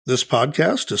This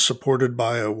podcast is supported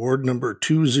by award number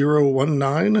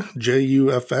 2019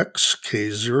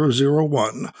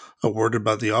 JUFX-K001, awarded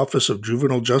by the Office of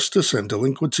Juvenile Justice and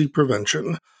Delinquency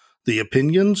Prevention. The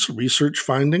opinions, research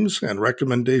findings, and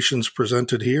recommendations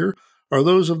presented here are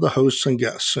those of the hosts and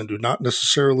guests and do not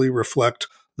necessarily reflect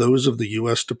those of the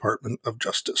U.S. Department of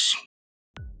Justice.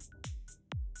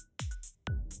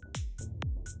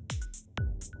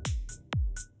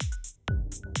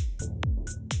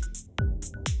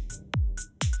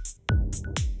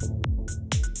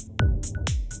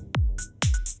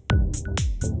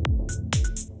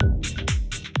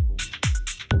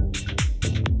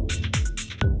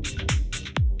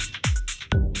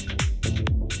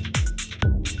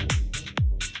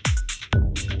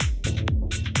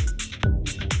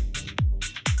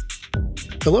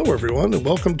 Hello, everyone, and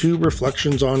welcome to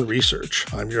Reflections on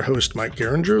Research. I'm your host, Mike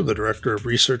Geringer, the Director of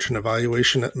Research and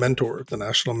Evaluation at Mentor, the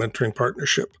National Mentoring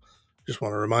Partnership. Just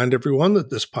want to remind everyone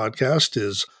that this podcast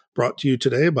is brought to you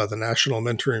today by the National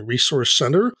Mentoring Resource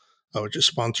Center, which is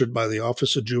sponsored by the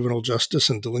Office of Juvenile Justice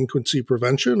and Delinquency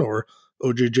Prevention, or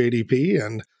OJJDP,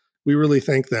 and we really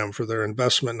thank them for their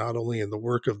investment not only in the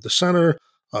work of the center,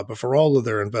 but for all of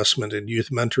their investment in youth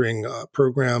mentoring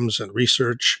programs and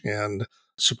research and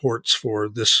supports for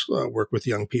this work with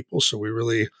young people. So we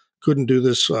really couldn't do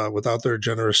this without their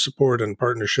generous support and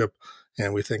partnership.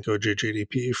 And we thank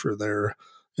OJJDP for their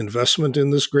investment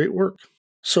in this great work.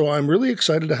 So I'm really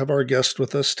excited to have our guest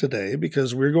with us today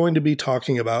because we're going to be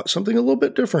talking about something a little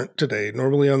bit different today.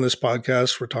 Normally on this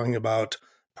podcast, we're talking about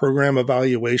program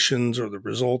evaluations or the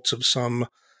results of some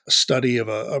study of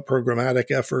a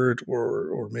programmatic effort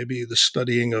or maybe the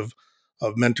studying of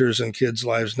mentors and kids'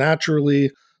 lives naturally.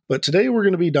 But today we're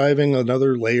going to be diving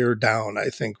another layer down. I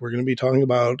think we're going to be talking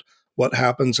about what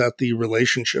happens at the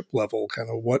relationship level, kind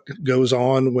of what goes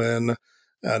on when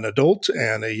an adult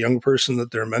and a young person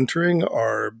that they're mentoring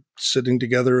are sitting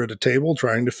together at a table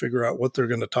trying to figure out what they're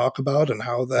going to talk about and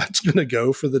how that's going to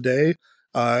go for the day.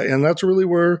 And that's really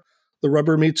where the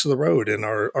rubber meets the road in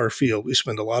our field. We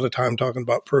spend a lot of time talking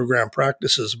about program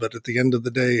practices, but at the end of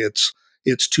the day,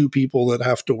 it's two people that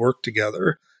have to work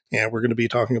together. And we're going to be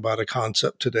talking about a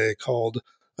concept today called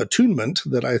attunement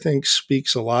that I think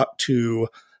speaks a lot to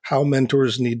how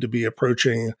mentors need to be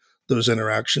approaching those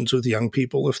interactions with young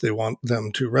people if they want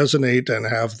them to resonate and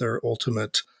have their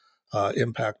ultimate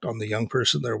impact on the young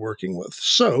person they're working with.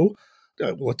 So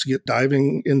let's get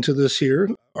diving into this here.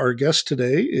 Our guest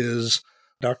today is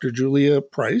Dr. Julia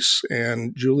Price,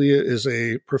 and Julia is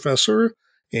a professor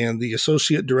and the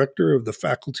Associate Director of the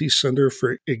Faculty Center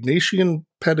for Ignatian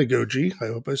Pedagogy, I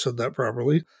hope I said that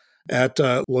properly, at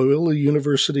Loyola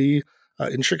University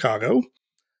in Chicago.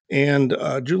 And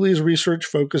Julia's research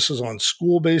focuses on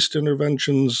school-based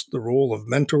interventions, the role of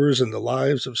mentors in the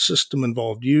lives of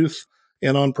system-involved youth,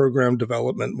 and on program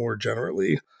development more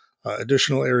generally.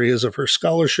 Additional areas of her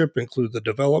scholarship include the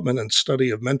development and study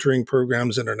of mentoring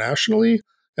programs internationally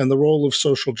and the role of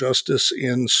social justice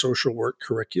in social work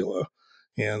curricula.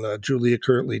 And Julia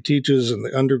currently teaches in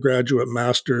the undergraduate,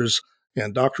 master's,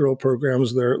 and doctoral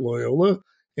programs there at Loyola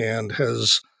and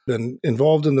has been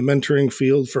involved in the mentoring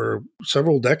field for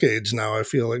several decades now, I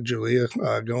feel like, Julia,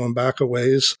 going back a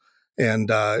ways,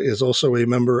 and is also a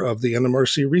member of the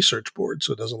NMRC Research Board,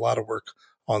 so does a lot of work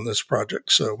on this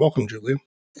project. So welcome, Julia.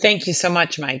 Thank you so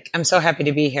much, Mike. I'm so happy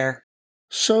to be here.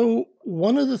 So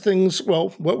one of the things,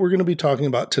 what we're going to be talking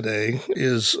about today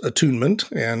is attunement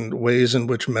and ways in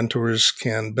which mentors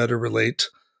can better relate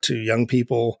to young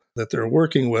people that they're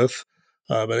working with.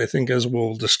 But I think as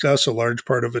we'll discuss, a large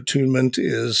part of attunement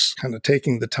is kind of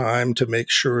taking the time to make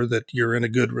sure that you're in a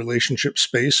good relationship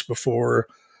space before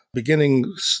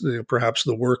beginning perhaps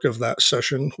the work of that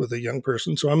session with a young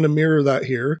person. So I'm going to mirror that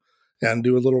here and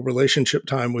do a little relationship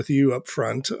time with you up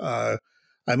front.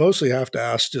 I mostly have to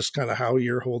ask just kind of how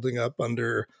you're holding up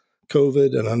under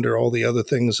COVID and under all the other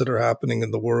things that are happening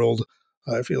in the world.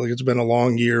 I feel like it's been a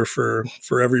long year for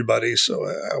everybody. So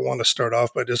I want to start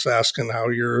off by just asking how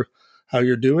you're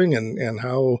doing and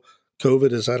how COVID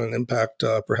has had an impact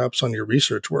perhaps on your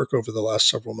research work over the last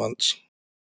several months.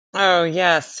 Oh,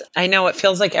 yes. I know it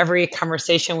feels like every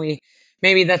conversation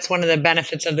maybe that's one of the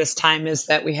benefits of this time is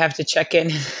that we have to check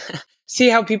in, see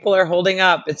how people are holding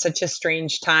up. It's such a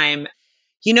strange time.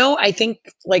 I think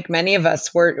like many of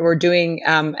us, we're doing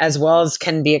as well as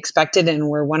can be expected. And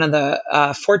we're one of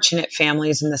the fortunate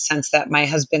families in the sense that my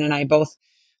husband and I both,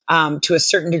 to a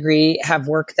certain degree, have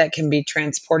work that can be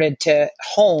transported to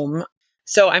home.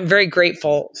 So I'm very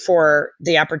grateful for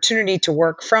the opportunity to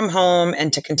work from home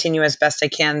and to continue as best I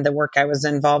can the work I was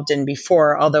involved in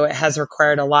before, although it has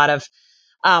required a lot of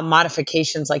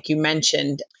modifications, like you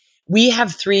mentioned. We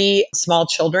have three small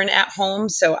children at home.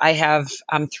 So I have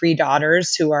three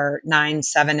daughters who are 9,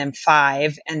 7, and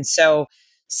 5. And so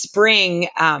spring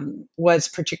was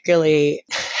particularly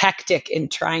hectic in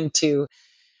trying to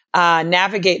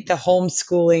navigate the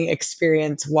homeschooling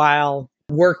experience while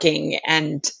working.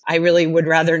 And I really would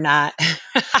rather not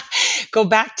go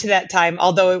back to that time,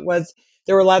 although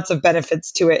there were lots of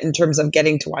benefits to it in terms of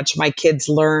getting to watch my kids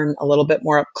learn a little bit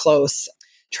more up close,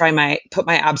 put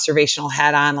my observational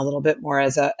hat on a little bit more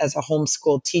as a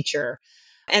homeschool teacher.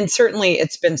 And certainly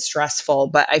it's been stressful,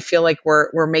 but I feel like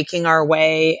we're making our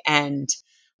way. And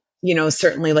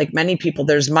certainly like many people,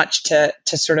 there's much to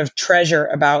sort of treasure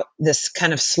about this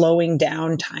kind of slowing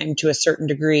down time to a certain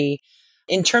degree.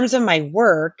 In terms of my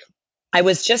work, I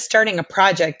was just starting a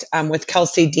project with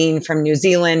Kelsey Dean from New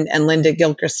Zealand and Linda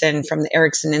Gilkerson from the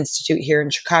Erickson Institute here in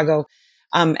Chicago,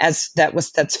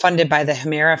 that's funded by the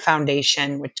Hemera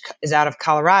Foundation, which is out of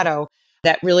Colorado,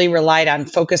 that really relied on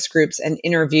focus groups and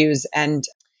interviews. And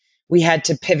we had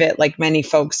to pivot like many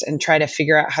folks and try to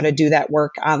figure out how to do that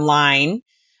work online.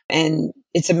 And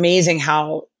it's amazing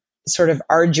how sort of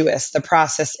arduous the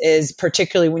process is,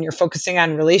 particularly when you're focusing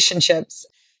on relationships,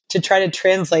 to try to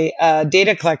translate a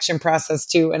data collection process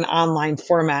to an online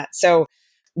format. So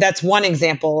that's one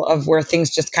example of where things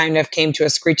just kind of came to a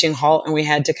screeching halt and we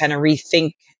had to kind of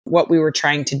rethink what we were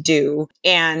trying to do.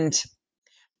 And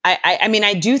I mean,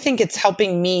 I do think it's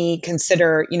helping me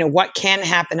consider, what can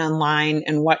happen online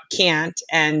and what can't.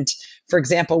 And for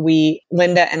example,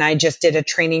 Linda and I just did a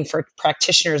training for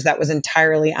practitioners that was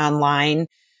entirely online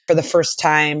for the first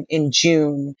time in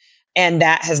June. And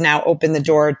that has now opened the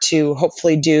door to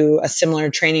hopefully do a similar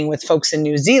training with folks in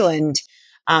New Zealand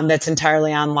that's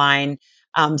entirely online.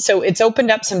 So it's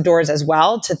opened up some doors as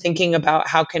well to thinking about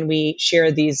how can we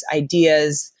share these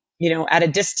ideas at a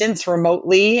distance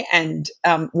remotely, and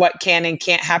what can and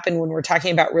can't happen when we're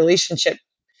talking about relationship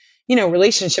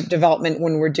development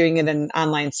when we're doing it in an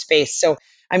online space. So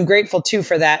I'm grateful too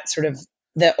for that sort of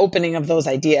the opening of those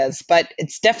ideas. But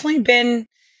it's definitely been,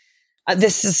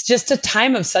 this is just a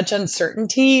time of such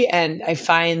uncertainty. And I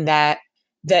find that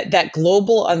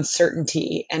global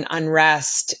uncertainty and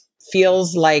unrest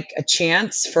feels like a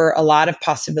chance for a lot of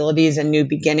possibilities and new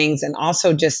beginnings, and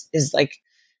also just is like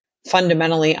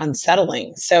fundamentally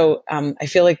unsettling. So I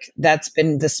feel like that's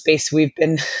been the space we've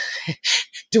been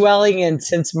dwelling in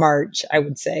since March, I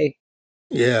would say.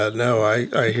 Yeah, no,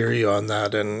 I hear you on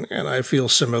that, and I feel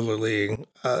similarly.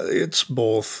 It's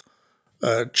both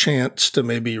a chance to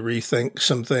maybe rethink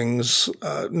some things,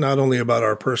 not only about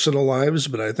our personal lives,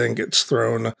 but I think it's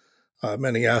thrown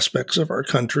many aspects of our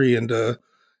country into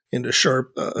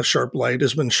sharp a sharp light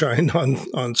has been shined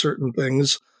on certain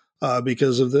things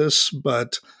because of this,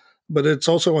 but it's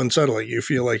also unsettling. You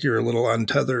feel like you're a little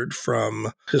untethered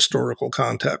from historical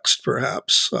context,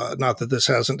 perhaps. Not that this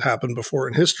hasn't happened before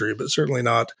in history, but certainly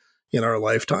not in our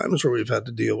lifetimes where we've had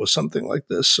to deal with something like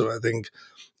this. So I think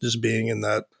just being in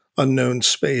that unknown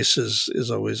space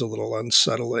is always a little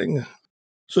unsettling.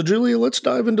 So, Julia, let's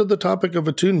dive into the topic of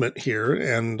attunement here.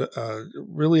 And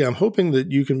really, I'm hoping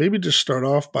that you can maybe just start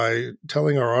off by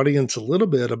telling our audience a little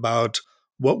bit about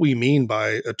what we mean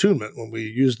by attunement when we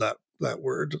use that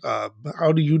word.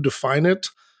 How do you define it?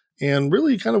 And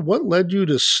really, kind of what led you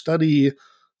to study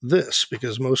this?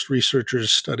 Because most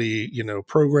researchers study,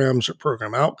 programs or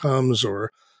program outcomes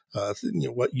or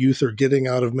what youth are getting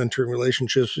out of mentoring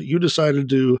relationships. But you decided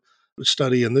to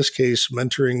study, in this case,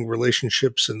 mentoring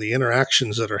relationships and the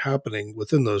interactions that are happening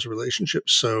within those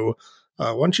relationships. So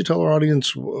why don't you tell our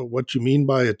audience what you mean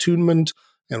by attunement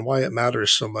and why it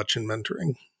matters so much in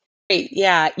mentoring? Great.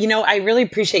 Yeah. I really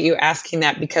appreciate you asking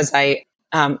that because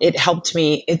it helped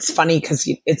me. It's funny because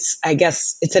I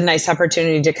guess it's a nice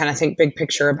opportunity to kind of think big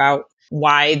picture about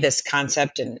why this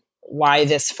concept and why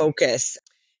this focus.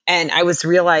 And I was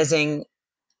realizing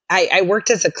I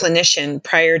worked as a clinician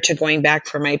prior to going back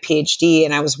for my PhD,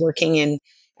 and I was working in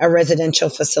a residential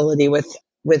facility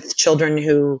with children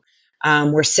who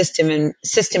were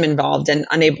system involved and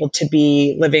unable to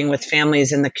be living with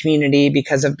families in the community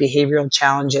because of behavioral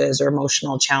challenges or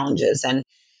emotional challenges.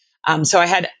 And so I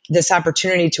had this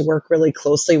opportunity to work really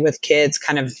closely with kids,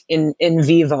 kind of in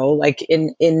vivo, like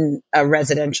in a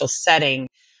residential setting,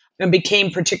 and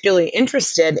became particularly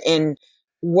interested in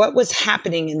what was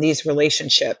happening in these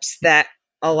relationships that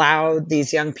allowed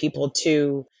these young people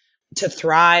to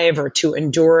thrive or to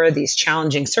endure these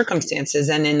challenging circumstances.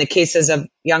 And in the cases of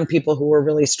young people who were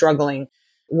really struggling,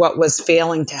 what was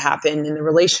failing to happen in the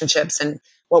relationships, and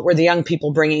what were the young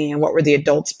people bringing and what were the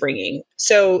adults bringing.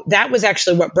 So that was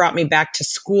actually what brought me back to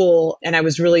school. And I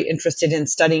was really interested in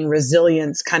studying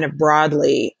resilience kind of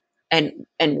broadly. and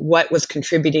what was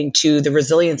contributing to the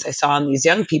resilience I saw in these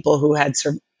young people who had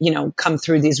come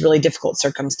through these really difficult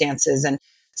circumstances and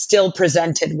still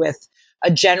presented with a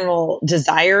general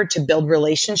desire to build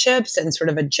relationships and sort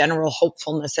of a general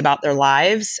hopefulness about their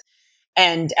lives.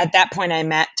 And at that point, I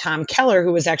met Tom Keller,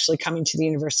 who was actually coming to the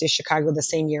University of Chicago the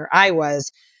same year I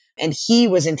was. And he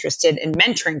was interested in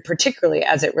mentoring, particularly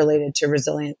as it related to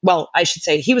resilience. Well, I should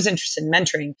say he was interested in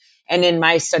mentoring. And in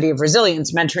my study of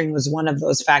resilience, mentoring was one of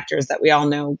those factors that we all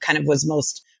know kind of was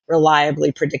most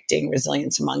reliably predicting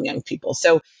resilience among young people.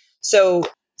 So, so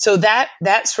that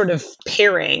sort of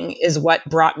pairing is what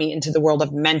brought me into the world of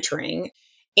mentoring.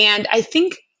 And I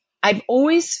think I've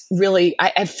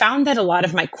found that a lot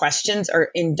of my questions are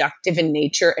inductive in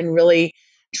nature and really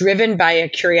driven by a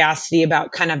curiosity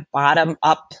about kind of bottom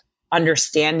up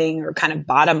understanding or kind of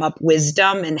bottom up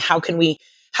wisdom, and how can we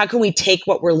take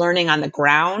what we're learning on the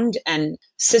ground and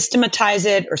systematize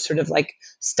it, or sort of like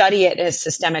study it in a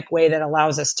systemic way that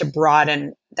allows us to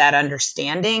broaden that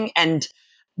understanding. And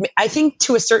I think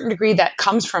to a certain degree that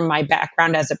comes from my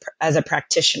background as a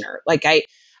practitioner. Like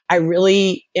I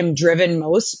really am driven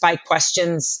most by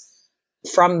questions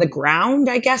from the ground,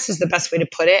 I guess is the best way to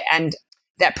put it, and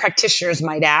that practitioners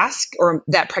might ask, or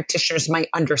that practitioners might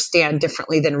understand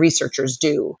differently than researchers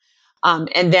do.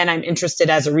 And then I'm interested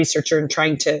as a researcher in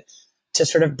trying to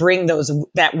sort of bring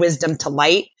that wisdom to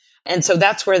light. And so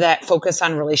that's where that focus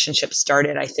on relationships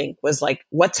started, I think, was like,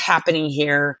 what's happening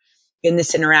here in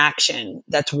this interaction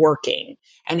that's working?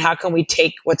 And how can we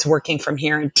take what's working from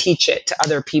here and teach it to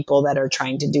other people that are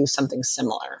trying to do something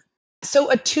similar? So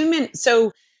attunement,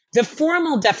 so the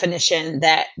formal definition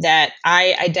that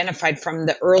I identified from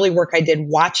the early work I did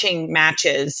watching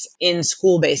matches in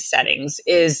school-based settings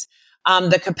is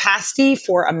the capacity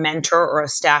for a mentor or a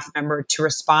staff member to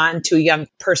respond to a young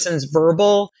person's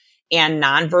verbal and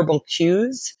nonverbal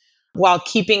cues while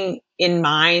keeping in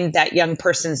mind that young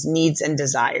person's needs and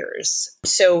desires.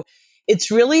 So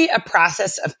it's really a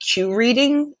process of cue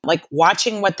reading, like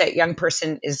watching what that young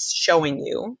person is showing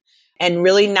you, and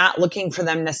really not looking for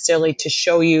them necessarily to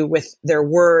show you with their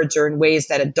words or in ways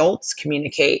that adults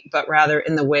communicate, but rather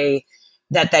in the way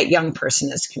that that young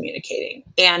person is communicating.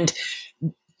 And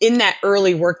in that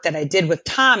early work that I did with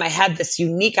Tom, I had this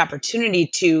unique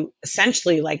opportunity to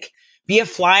essentially like be a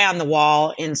fly on the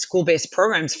wall in school-based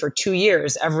programs for 2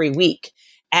 years every week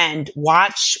and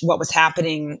watch what was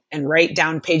happening and write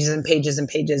down pages and pages and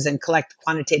pages and collect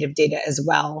quantitative data as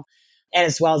well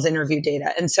as interview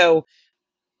data. And so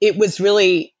it was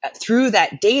really through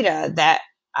that data that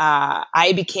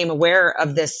I became aware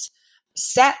of this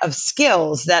set of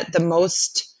skills that the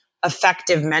most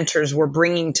effective mentors were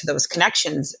bringing to those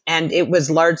connections. And it was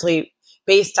largely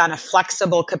based on a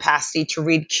flexible capacity to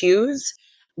read cues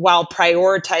while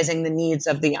prioritizing the needs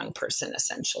of the young person,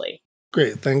 essentially.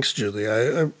 Great. Thanks, Julie.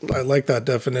 I like that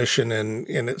definition. And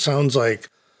it sounds like,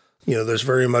 there's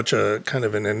very much a kind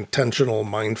of an intentional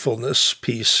mindfulness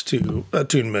piece to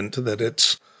attunement, that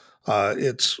it's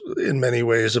in many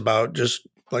ways about, just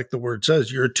like the word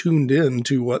says, you're tuned in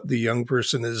to what the young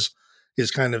person is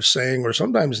kind of saying, or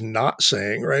sometimes not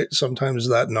saying, right? Sometimes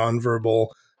that nonverbal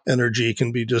energy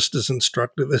can be just as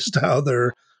instructive as to how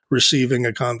they're receiving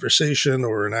a conversation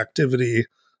or an activity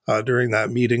during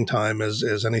that meeting time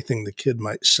as anything the kid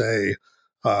might say.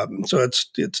 So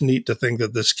it's neat to think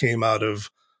that this came out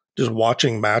of just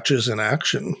watching matches in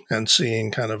action and seeing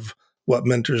kind of what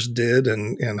mentors did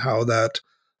and how that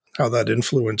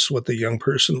influenced what the young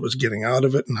person was getting out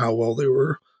of it and how well they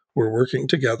were working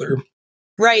together.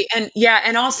 Right. And yeah,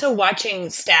 and also watching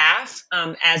staff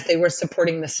as they were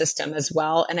supporting the system as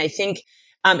well. And I think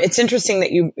it's interesting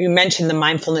that you mentioned the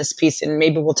mindfulness piece, and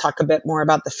maybe we'll talk a bit more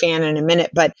about the FAN in a minute.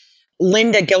 But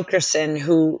Linda Gilkerson,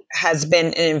 who has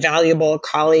been an invaluable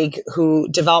colleague who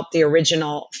developed the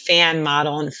original FAN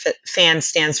model, and FAN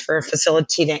stands for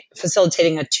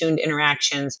facilitating attuned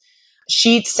interactions.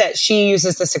 She said, she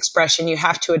uses this expression, you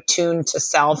have to attune to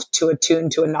self to attune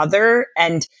to another.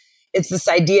 And it's this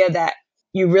idea that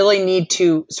you really need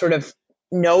to sort of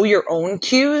know your own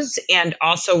cues and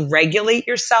also regulate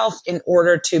yourself in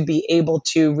order to be able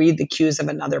to read the cues of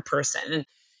another person. And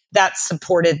that's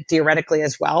supported theoretically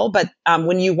as well. But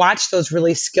when you watch those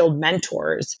really skilled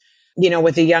mentors,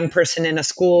 with a young person in a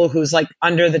school who's like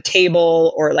under the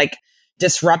table or like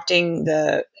disrupting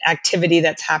the activity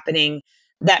that's happening,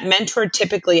 that mentor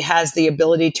typically has the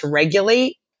ability to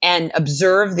regulate and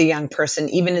observe the young person,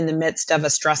 even in the midst of a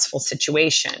stressful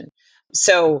situation.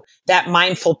 So that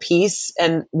mindful piece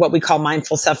and what we call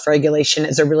mindful self-regulation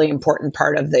is a really important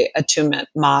part of the attunement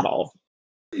model.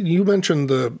 You mentioned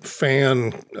the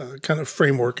FAN kind of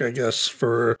framework, I guess,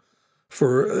 for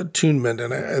attunement.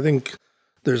 And I think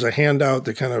There's a handout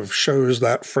that kind of shows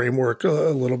that framework a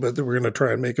little bit that we're going to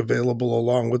try and make available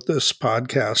along with this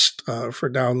podcast for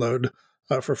download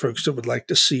for folks that would like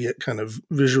to see it kind of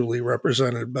visually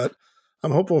represented. But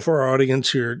I'm hopeful for our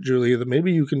audience here, Julia, that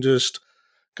maybe you can just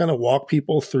kind of walk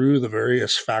people through the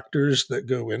various factors that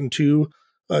go into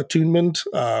attunement.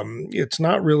 It's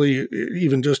not really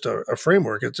even just a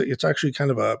framework. It's actually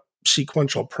kind of a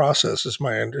sequential process, is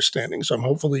my understanding. So I'm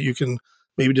hopeful that you can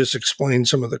maybe just explain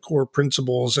some of the core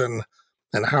principles and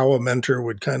how a mentor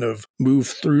would kind of move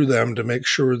through them to make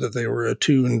sure that they were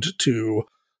attuned to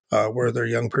where their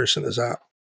young person is at.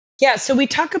 Yeah, so we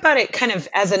talk about it kind of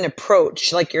as an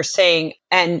approach, like you're saying,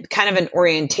 and kind of an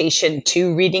orientation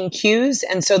to reading cues.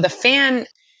 And so the fan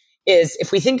is,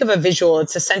 if we think of a visual,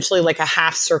 it's essentially like a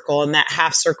half circle, and that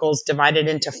half circle is divided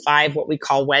into 5 what we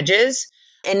call wedges.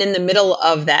 And in the middle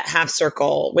of that half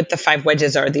circle with the 5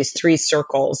 wedges are these 3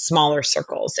 circles, smaller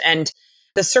circles. And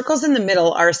the circles in the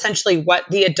middle are essentially what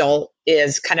the adult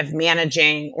is kind of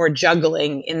managing or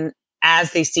juggling in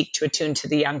as they seek to attune to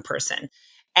the young person.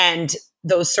 And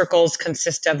those circles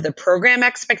consist of the program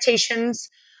expectations.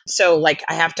 So, like,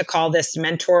 I have to call this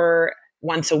mentor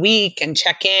once a week and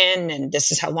check in, and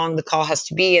this is how long the call has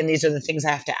to be, and these are the things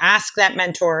I have to ask that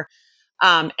mentor.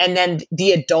 And then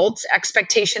the adult's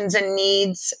expectations and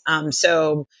needs.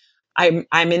 So I'm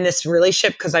in this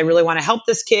relationship because I really want to help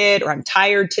this kid, or I'm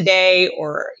tired today,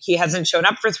 or he hasn't shown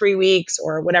up for 3 weeks,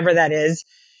 or whatever that is.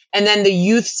 And then the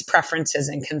youth's preferences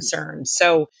and concerns.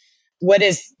 So what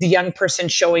is the young person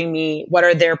showing me? What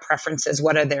are their preferences?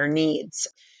 What are their needs?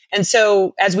 And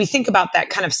so as we think about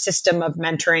that kind of system of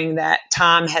mentoring that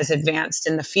Tom has advanced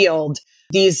in the field,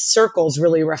 these circles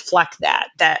really reflect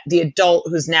that the adult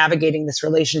who's navigating this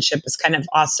relationship is kind of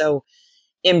also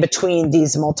in between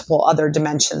these multiple other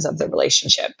dimensions of the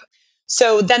relationship.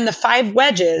 So then the 5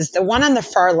 wedges, the one on the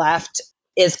far left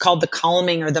is called the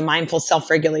calming or the mindful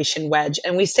self-regulation wedge.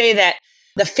 And we say that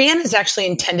the fan is actually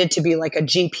intended to be like a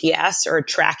GPS or a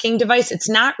tracking device. It's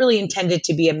not really intended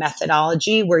to be a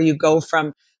methodology where you go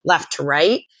from left to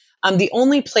right. The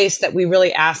only place that we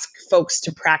really ask folks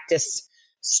to practice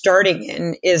starting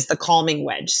in is the calming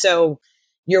wedge. So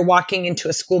you're walking into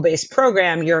a school-based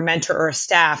program, you're a mentor or a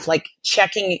staff, like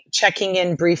checking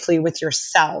in briefly with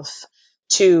yourself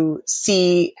to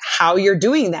see how you're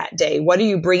doing that day. What are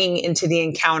you bringing into the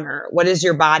encounter? What is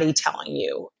your body telling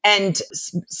you? And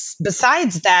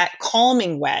besides that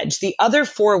calming wedge, the other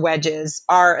 4 wedges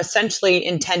are essentially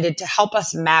intended to help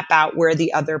us map out where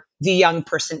the young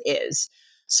person is.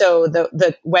 So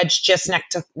the wedge just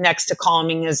next to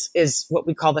calming is what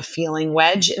we call the feeling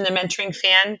wedge in the mentoring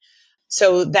fan.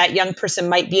 So that young person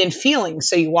might be in feeling.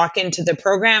 So you walk into the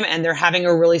program and they're having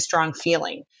a really strong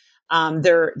feeling.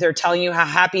 They're telling you how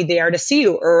happy they are to see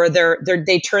you, or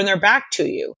they turn their back to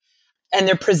you, and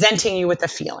they're presenting you with a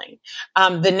feeling.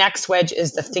 The next wedge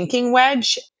is the thinking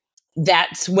wedge.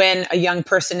 That's when a young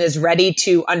person is ready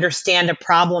to understand a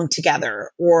problem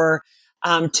together, or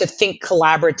to think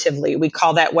collaboratively. We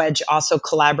call that wedge also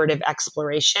collaborative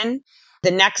exploration.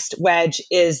 The next wedge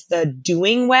is the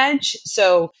doing wedge.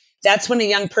 So that's when a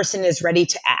young person is ready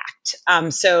to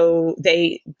act. So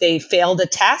they failed a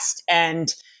test, and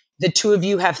the 2 of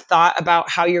you have thought about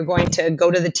how you're going to go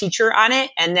to the teacher on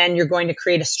it, and then you're going to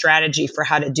create a strategy for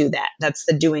how to do that. That's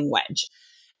the doing wedge.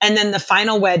 And then the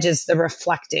final wedge is the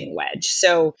reflecting wedge.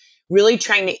 So really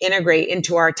trying to integrate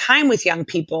into our time with young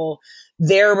people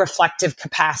their reflective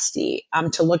capacity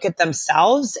to look at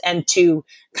themselves and to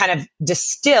kind of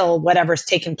distill whatever's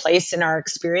taken place in our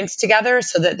experience together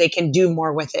so that they can do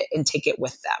more with it and take it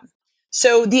with them.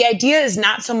 So the idea is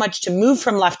not so much to move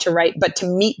from left to right, but to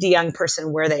meet the young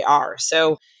person where they are.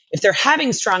 So if they're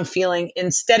having strong feeling,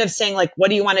 instead of saying like, what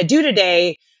do you want to do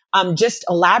today? Just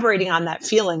elaborating on that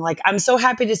feeling. Like, I'm so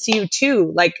happy to see you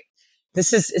too. Like,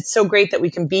 it's so great that we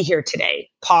can be here today.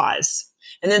 Pause.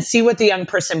 And then see what the young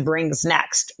person brings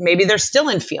next. Maybe they're still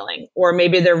in feeling, or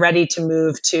maybe they're ready to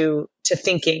move to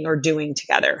thinking or doing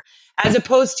together. As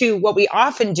opposed to what we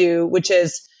often do, which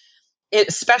is,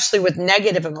 especially with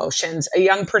negative emotions, a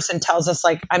young person tells us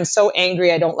like, I'm so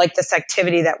angry. I don't like this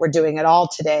activity that we're doing at all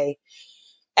today.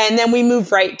 And then we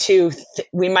move right to,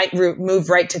 move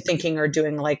right to thinking or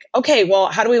doing, like, okay, well,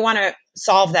 how do we want to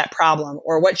solve that problem?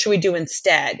 Or what should we do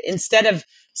instead of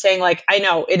saying like, I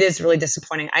know it is really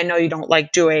disappointing. I know you don't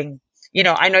like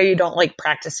I know you don't like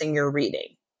practicing your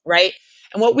reading, right?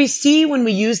 And what we see when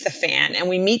we use the fan and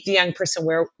we meet the young person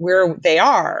where they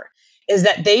are is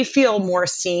that they feel more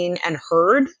seen and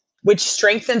heard, which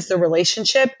strengthens the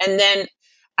relationship. And then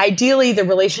ideally, the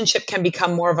relationship can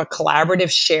become more of a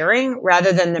collaborative sharing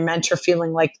rather than the mentor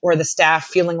feeling like, or the staff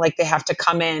feeling like they have to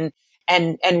come in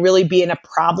and really be in a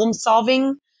problem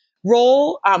solving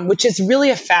role, which is really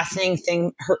a fascinating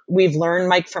thing we've learned,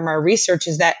 Mike, from our research,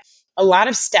 is that a lot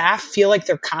of staff feel like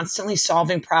they're constantly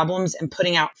solving problems and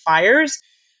putting out fires,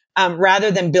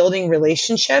 rather than building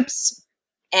relationships.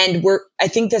 And I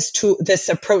think this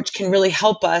approach can really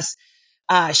help us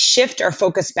shift our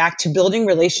focus back to building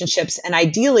relationships and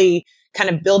ideally kind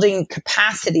of building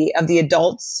capacity of the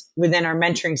adults within our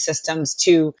mentoring systems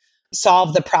to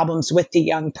solve the problems with the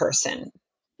young person.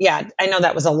 Yeah, I know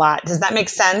that was a lot. Does that make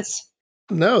sense?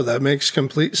 No, that makes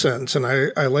complete sense. And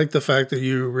I like the fact that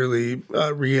you really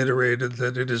reiterated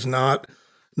that it is not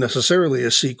necessarily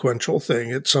a sequential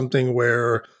thing. It's something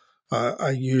where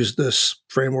I use this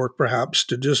framework perhaps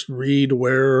to just read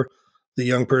where the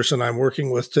young person I'm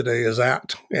working with today is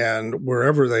at. And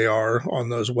wherever they are on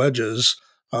those wedges,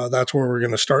 that's where we're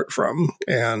going to start from.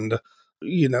 And,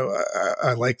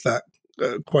 I like that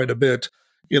quite a bit.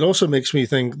 It also makes me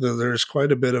think that there's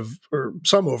quite a bit of, or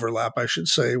some overlap, I should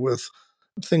say, with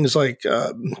things like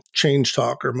change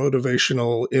talk or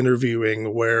motivational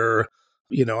interviewing, where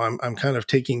I'm kind of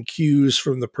taking cues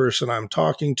from the person I'm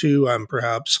talking to. I'm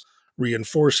perhaps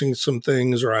reinforcing some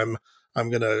things, or I'm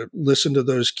going to listen to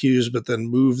those cues, but then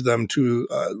move them to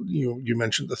you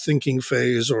mentioned the thinking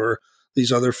phase, or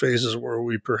these other phases where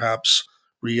we perhaps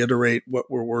reiterate what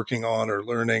we're working on or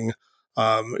learning.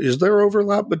 Is there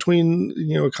overlap between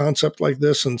a concept like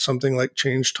this and something like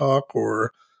change talk,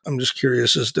 or I'm just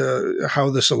curious as to how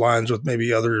this aligns with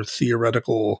maybe other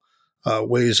theoretical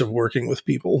ways of working with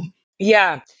people?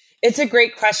 Yeah, it's a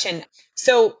great question.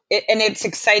 And it's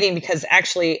exciting because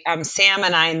actually, Sam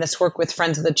and I in this work with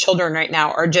Friends of the Children right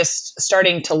now are just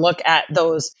starting to look at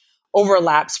those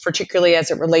overlaps, particularly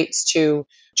as it relates to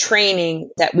training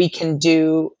that we can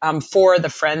do for the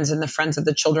Friends and the Friends of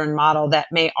the Children model that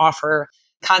may offer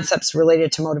concepts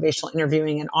related to motivational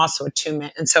interviewing and also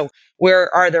attunement. And so,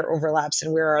 where are there overlaps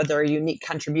and where are there unique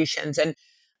contributions? And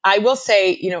I will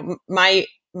say,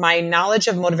 my knowledge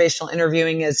of motivational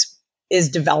interviewing is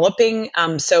developing.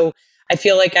 So I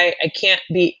feel like I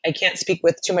can't speak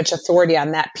with too much authority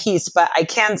on that piece, but I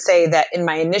can say that in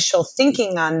my initial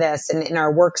thinking on this and in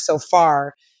our work so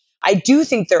far, I do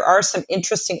think there are some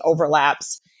interesting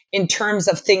overlaps in terms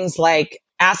of things like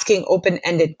asking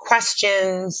open-ended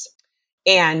questions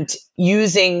and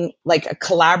using like a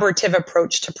collaborative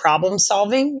approach to problem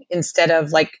solving instead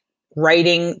of like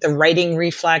writing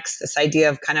reflex, this idea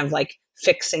of kind of like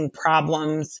fixing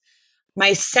problems.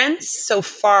 My sense so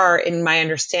far in my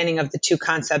understanding of the two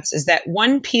concepts is that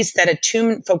one piece that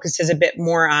attunement focuses a bit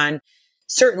more on,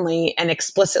 certainly and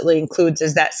explicitly includes,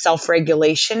 is that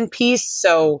self-regulation piece.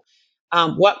 So,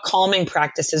 what calming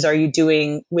practices are you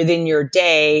doing within your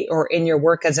day or in your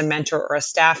work as a mentor or a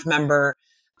staff member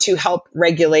to help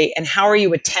regulate? And how are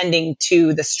you attending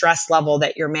to the stress level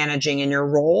that you're managing in your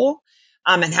role?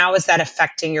 And how is that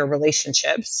affecting your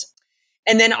relationships?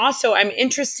 And then also, I'm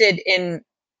interested in,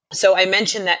 so I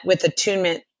mentioned that with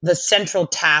attunement, the central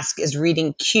task is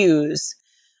reading cues.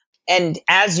 And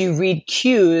as you read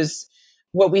cues,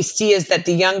 what we see is that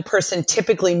the young person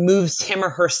typically moves him or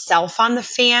herself on the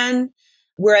fan.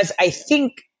 Whereas I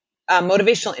think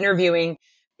motivational interviewing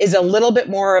is a little bit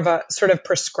more of a sort of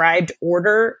prescribed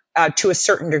order to a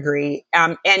certain degree,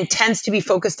 and tends to be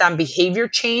focused on behavior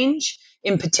change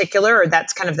in particular, or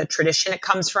that's kind of the tradition it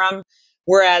comes from.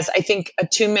 Whereas I think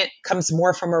attunement comes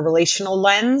more from a relational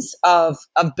lens of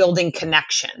building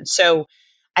connection. So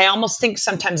I almost think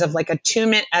sometimes of like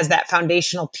attunement as that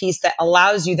foundational piece that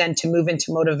allows you then to move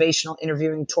into motivational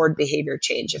interviewing toward behavior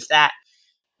change, if that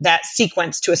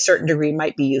sequence to a certain degree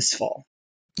might be useful.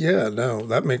 Yeah, no,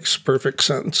 that makes perfect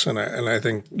sense, and I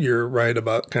think you're right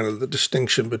about kind of the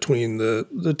distinction between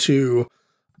the two.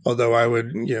 Although I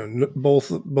would,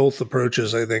 both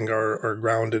approaches I think are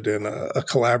grounded in a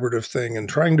collaborative thing and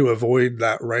trying to avoid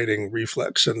that writing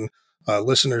reflex. And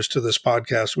listeners to this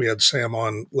podcast, we had Sam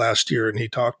on last year, and he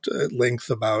talked at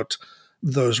length about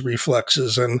those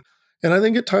reflexes, and I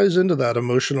think it ties into that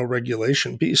emotional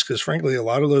regulation piece because, frankly, a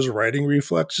lot of those writing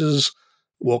reflexes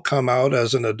will come out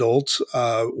as an adult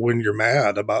when you're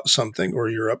mad about something or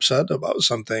you're upset about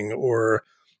something, or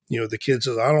the kid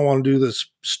says, I don't want to do this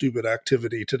stupid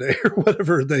activity today or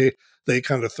whatever they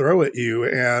kind of throw at you.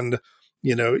 And,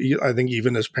 I think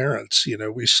even as parents,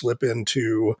 we slip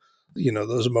into,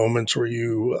 those moments where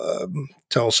you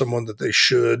tell someone that they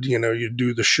should, you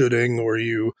do the shoulding, or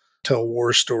you tell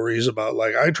war stories about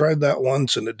like, I tried that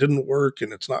once and it didn't work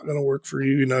and it's not going to work for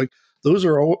you. Those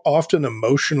are often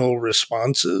emotional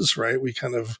responses, right? We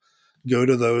kind of go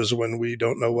to those when we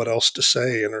don't know what else to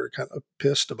say and are kind of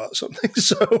pissed about something.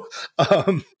 So,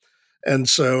 um, And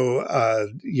so,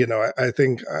 I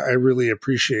think I really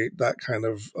appreciate that kind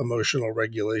of emotional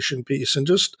regulation piece, and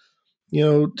just,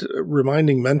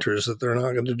 reminding mentors that they're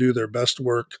not going to do their best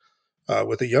work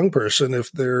with a young person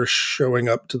if they're showing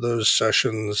up to those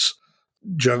sessions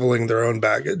juggling their own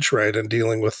baggage, right, and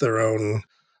dealing with their own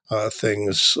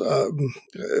things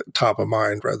top of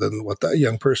mind rather than what that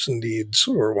young person needs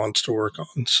or wants to work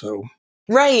on. So,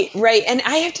 Right, right. And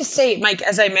I have to say, Mike,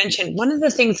 as I mentioned, one of the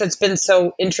things that's been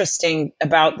so interesting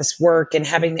about this work and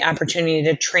having the opportunity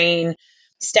to train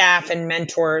staff and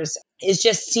mentors is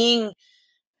just seeing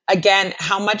again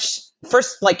how much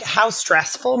first like how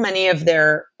stressful many of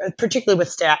their particularly with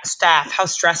staff how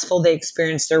stressful they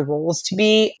experience their roles to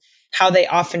be, how they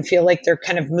often feel like they're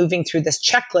kind of moving through this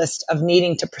checklist of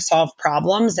needing to solve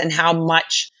problems, and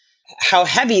how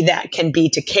heavy that can be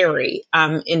to carry,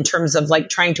 in terms of like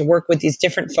trying to work with these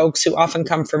different folks who often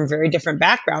come from very different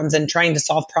backgrounds and trying to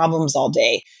solve problems all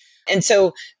day. And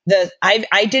so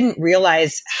I didn't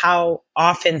realize how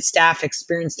often staff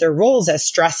experience their roles as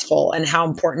stressful, and how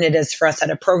important it is for us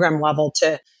at a program level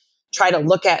to try to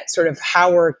look at sort of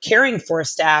how we're caring for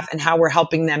staff and how we're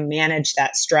helping them manage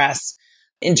that stress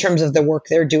in terms of the work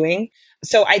they're doing.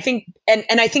 So I think, and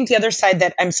I think the other side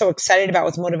that I'm so excited about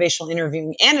with motivational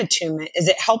interviewing and attunement is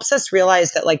it helps us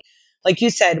realize that like you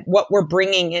said, what we're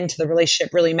bringing into the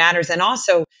relationship really matters. And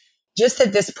also just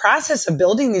that this process of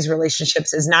building these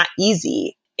relationships is not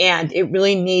easy. And we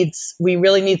really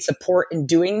need support in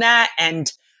doing that.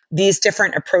 And these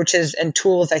different approaches and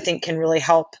tools, I think, can really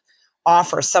help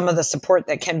offer some of the support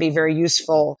that can be very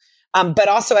useful. But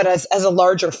also as a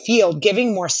larger field,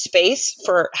 giving more space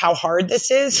for how hard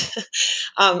this is,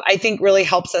 I think really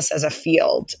helps us as a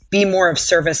field be more of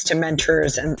service to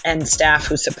mentors and staff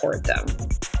who support them.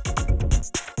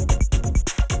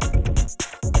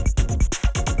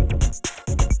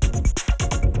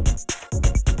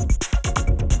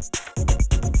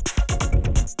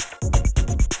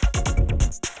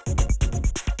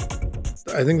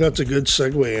 I think that's a good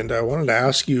segue. And I wanted to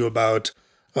ask you about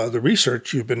the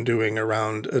research you've been doing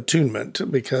around attunement,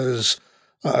 because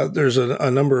there's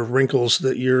a number of wrinkles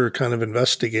that you're kind of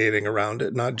investigating around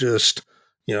it, not just,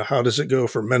 how does it go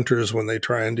for mentors when they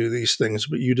try and do these things,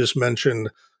 but you just mentioned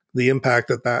the impact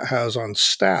that that has on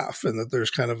staff, and that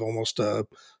there's kind of almost a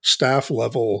staff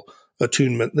level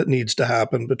attunement that needs to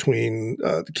happen between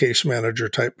the case manager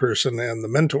type person and the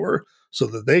mentor so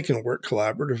that they can work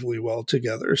collaboratively well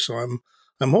together. So I'm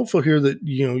hopeful here that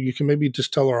you can maybe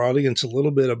just tell our audience a little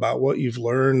bit about what you've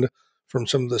learned from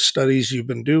some of the studies you've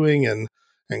been doing, and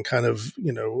kind of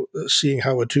seeing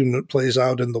how attunement plays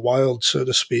out in the wild, so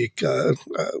to speak.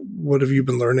 What have you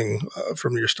been learning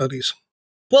from your studies?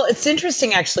 Well, it's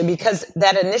interesting actually because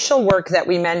that initial work that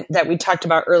we talked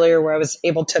about earlier, where I was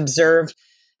able to observe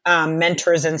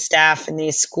mentors and staff in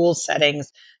these school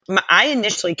settings. I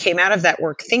initially came out of that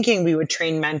work thinking we would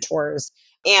train mentors.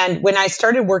 And when I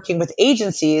started working with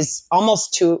agencies,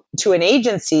 almost to an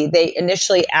agency, they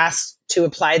initially asked to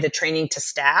apply the training to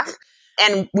staff.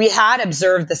 And we had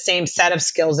observed the same set of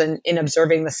skills in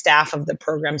observing the staff of the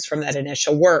programs from that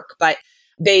initial work. But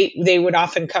they would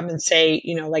often come and say,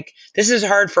 like, this is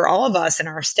hard for all of us, and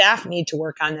our staff need to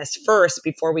work on this first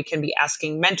before we can be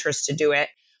asking mentors to do it.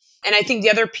 And I think the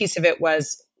other piece of it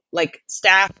was like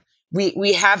staff,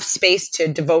 we have space to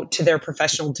devote to their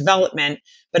professional development.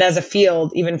 But as a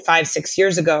field, even 5, 6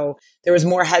 years ago, there was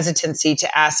more hesitancy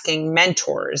to asking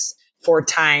mentors for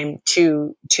time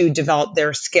to develop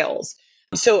their skills.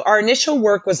 So our initial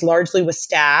work was largely with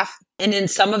staff. And in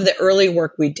some of the early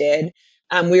work we did,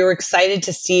 we were excited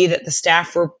to see that the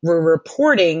staff were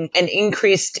reporting an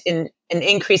increase in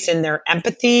their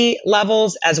empathy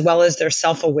levels, as well as their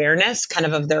self-awareness, kind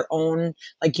of their own,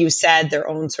 like you said, their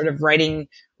own sort of writing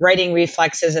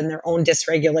reflexes and their own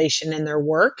dysregulation in their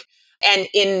work. And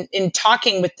in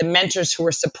talking with the mentors who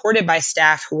were supported by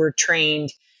staff who were trained,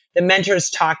 the mentors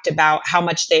talked about how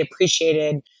much they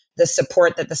appreciated the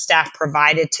support that the staff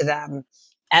provided to them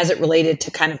as it related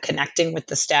to kind of connecting with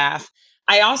the staff.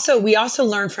 We also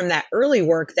learned from that early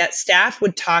work that staff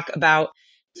would talk about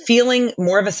feeling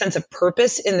more of a sense of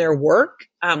purpose in their work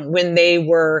when they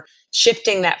were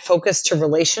shifting that focus to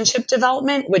relationship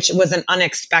development, which was an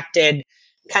unexpected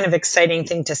kind of exciting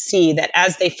thing to see, that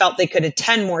as they felt they could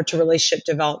attend more to relationship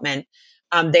development,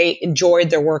 they enjoyed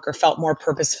their work or felt more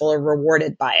purposeful or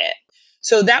rewarded by it.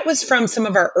 So that was from some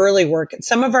of our early work.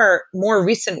 Some of our more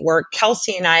recent work,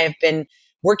 Kelsey and I have been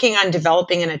working on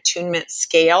developing an attunement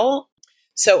scale.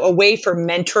 So a way for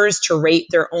mentors to rate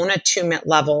their own attunement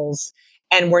levels.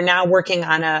 And we're now working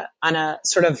on a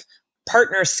sort of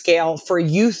partner scale for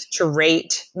youth to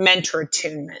rate mentor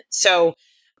attunement. So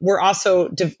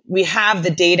we have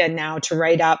the data now to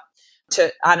write up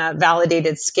to on a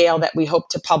validated scale that we hope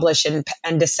to publish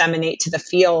and disseminate to the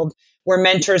field, where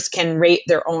mentors can rate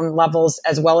their own levels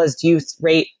as well as youth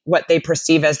rate what they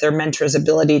perceive as their mentor's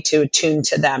ability to attune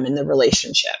to them in the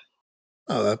relationship.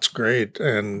 Oh, that's great.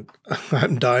 And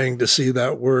I'm dying to see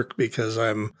that work because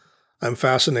I'm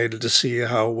fascinated to see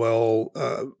how well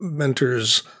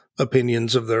mentors'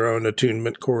 opinions of their own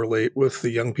attunement correlate with the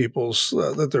young people's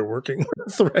that they're working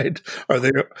with. Right?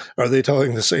 Are they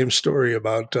telling the same story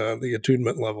about the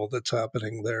attunement level that's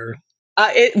happening there?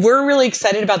 We're really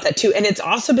excited about that too, and it's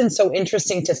also been so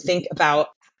interesting to think about.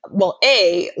 Well,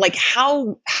 like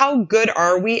how good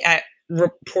are we at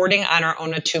reporting on our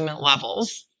own attunement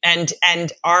levels, and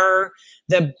are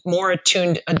the more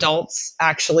attuned adults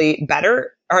actually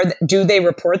better? Do they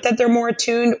report that they're more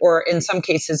attuned, or in some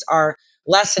cases are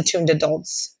less attuned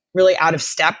adults really out of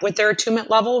step with their attunement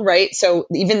level? Right. So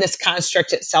even this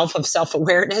construct itself of self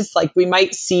awareness, like we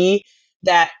might see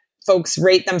that folks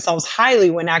rate themselves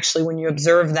highly when actually when you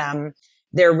observe them,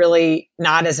 they're really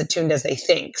not as attuned as they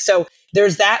think. So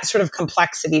there's that sort of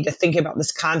complexity to think about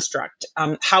this construct.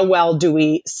 How well do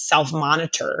we self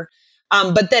monitor?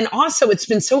 But then also, it's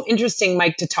been so interesting,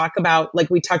 Mike, to talk about, like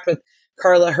we talked with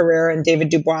Carla Herrera and David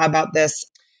Dubois about this,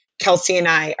 Kelsey and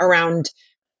I, around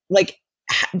like,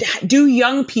 do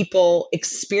young people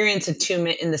experience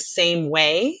attunement in the same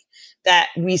way that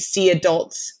we see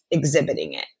adults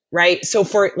exhibiting it? Right. So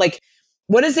for like,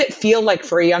 what does it feel like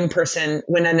for a young person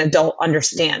when an adult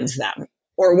understands them,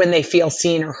 or when they feel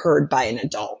seen or heard by an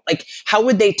adult? Like, how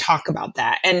would they talk about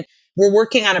that? And we're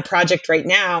working on a project right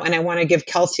now, and I want to give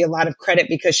Kelsey a lot of credit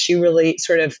because she really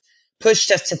sort of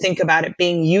pushed us to think about it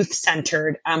being youth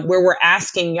centered, where we're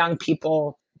asking young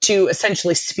people to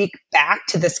essentially speak back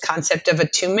to this concept of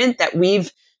attunement that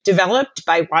we've developed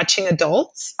by watching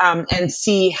adults, and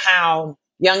see how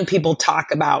young people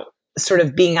talk about sort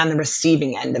of being on the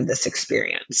receiving end of this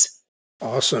experience.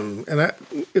 Awesome. And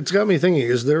it's got me thinking,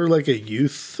 is there like a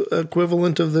youth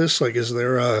equivalent of this? Like, is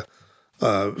there a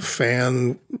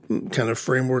fan kind of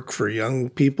framework for young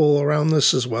people around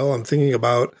this as well? I'm thinking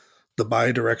about the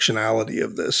bidirectionality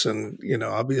of this. And,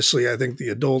 obviously, I think the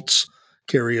adults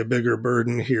carry a bigger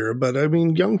burden here. But I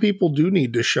mean, young people do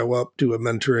need to show up to a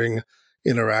mentoring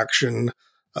interaction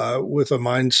with a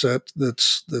mindset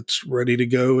that's ready to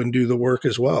go and do the work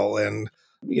as well. And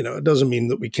it doesn't mean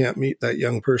that we can't meet that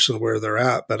young person where they're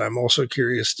at, but I'm also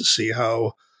curious to see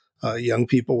how young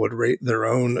people would rate their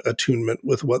own attunement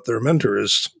with what their mentor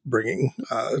is bringing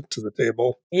to the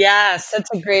table. Yes, that's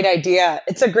a great idea.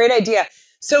 It's a great idea.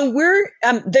 So we're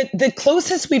the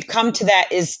closest we've come to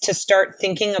that is to start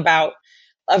thinking about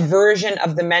a version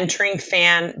of the mentoring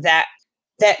fan that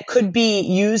could be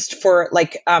used for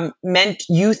like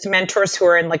youth mentors who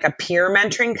are in like a peer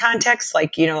mentoring context,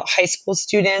 like high school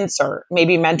students or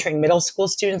maybe mentoring middle school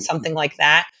students, something like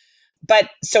that. But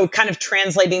so kind of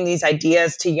translating these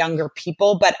ideas to younger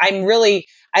people. But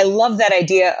I love that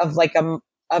idea of like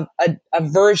a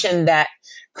version that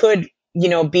could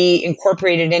be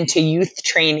incorporated into youth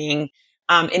training,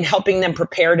 in helping them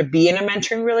prepare to be in a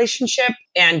mentoring relationship,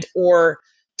 and or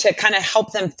to kind of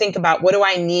help them think about, what do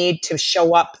I need to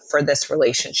show up for this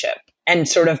relationship and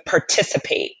sort of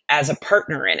participate as a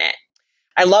partner in it.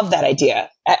 I love that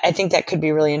idea. I think that could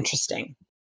be really interesting.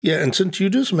 Yeah, and since you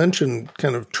just mentioned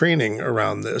kind of training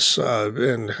around this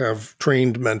and have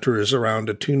trained mentors around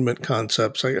attunement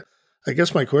concepts, I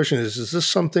guess my question is this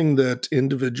something that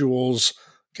individuals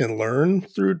can learn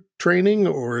through training,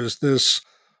 or is this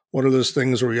one of those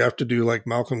things where you have to do like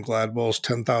Malcolm Gladwell's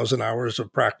 10,000 hours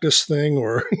of practice thing,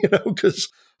 or, because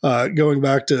going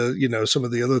back to, some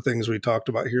of the other things we talked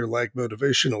about here, like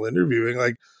motivational interviewing,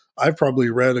 like I've probably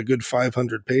read a good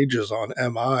 500 pages on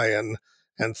MI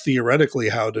and theoretically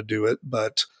how to do it,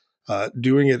 but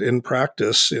doing it in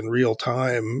practice in real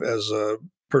time as a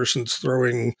person's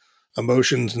throwing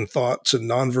emotions and thoughts and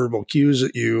nonverbal cues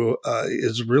at you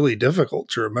is really difficult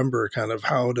to remember kind of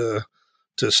how to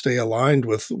stay aligned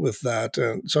with that.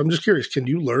 And so I'm just curious, can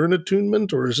you learn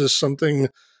attunement, or is this something,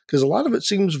 because a lot of it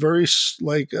seems very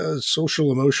like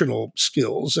social emotional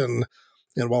skills, and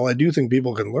while I do think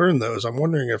people can learn those, I'm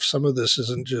wondering if some of this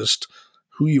isn't just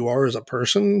who you are as a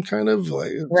person, kind of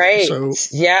like. Right. So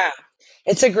Yeah.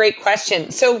 It's a great question.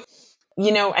 So,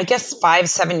 I guess 5,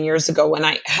 7 years ago, when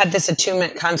I had this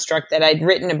attunement construct that I'd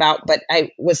written about, but I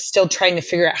was still trying to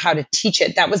figure out how to teach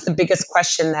it, that was the biggest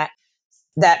question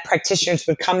that practitioners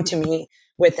would come to me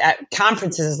with at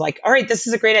conferences, is like, all right, this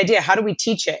is a great idea. How do we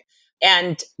teach it?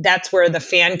 And that's where the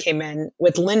fan came in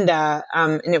with Linda.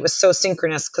 And it was so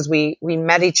synchronous because we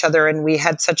met each other and we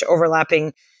had such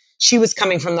overlapping she was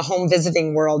coming from the home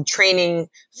visiting world, training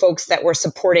folks that were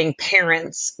supporting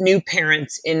parents, new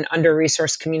parents in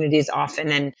under-resourced communities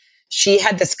often. And she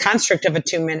had this construct of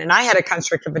attunement, and I had a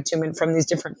construct of attunement from these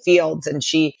different fields.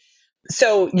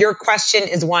 So your question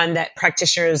is one that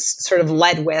practitioners sort of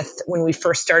led with when we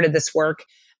first started this work.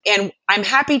 And I'm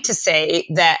happy to say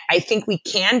that I think we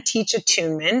can teach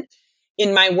attunement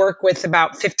in my work with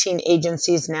about 15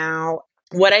 agencies now.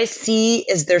 What I see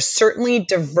is there's certainly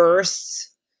diverse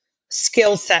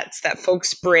skill sets that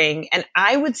folks bring. And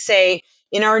I would say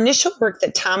in our initial work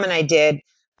that Tom and I did,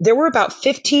 there were about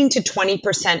 15 to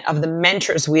 20% of the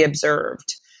mentors we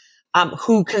observed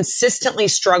who consistently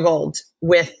struggled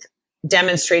with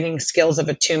demonstrating skills of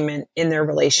attunement in their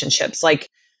relationships. Like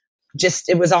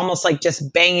it was almost like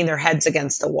just banging their heads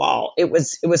against the wall. It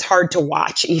was hard to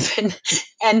watch even.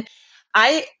 And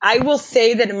I will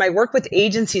say that in my work with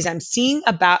agencies, I'm seeing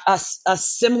about a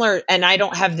similar, and I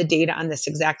don't have the data on this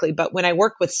exactly, but when I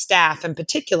work with staff in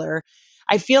particular,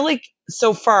 I feel like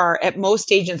so far at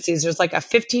most agencies, there's like a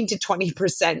 15 to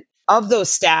 20% of those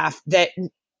staff that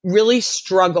really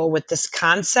struggle with this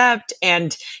concept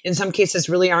and in some cases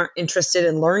really aren't interested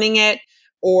in learning it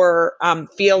or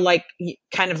feel like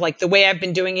kind of like the way I've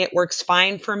been doing it works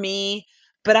fine for me.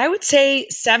 But I would say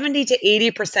 70 to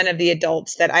 80% of the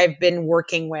adults that I've been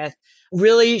working with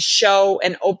really show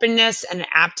an openness and an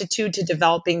aptitude to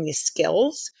developing these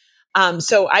skills.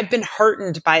 So I've been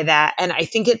heartened by that. And I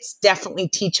think it's definitely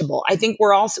teachable. I think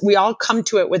we all come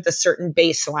to it with a certain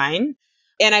baseline.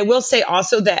 And I will say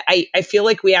also that I feel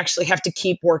like we actually have to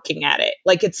keep working at it.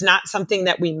 Like it's not something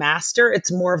that we master.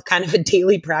 It's more of kind of a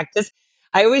daily practice.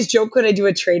 I always joke when I do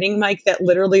a training, Mike, that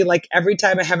literally like every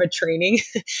time I have a training,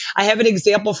 I have an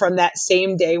example from that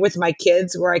same day with my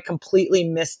kids where I completely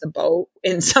missed the boat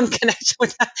in some connection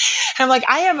with that. I'm like,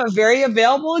 I have a very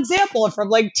available example from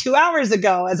like 2 hours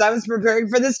ago as I was preparing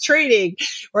for this training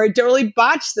where I totally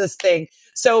botched this thing.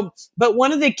 So, but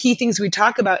one of the key things we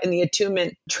talk about in the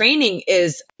attunement training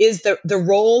is the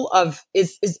role of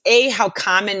is how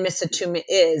common misattunement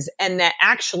is, and that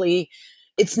actually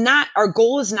it's not, our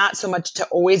goal is not so much to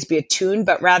always be attuned,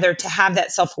 but rather to have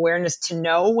that self-awareness to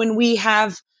know when we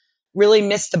have really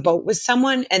missed the boat with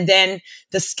someone, and then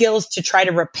the skills to try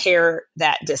to repair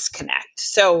that disconnect.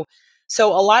 So a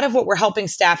lot of what we're helping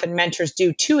staff and mentors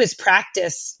do too is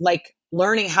practice like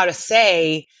learning how to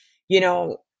say,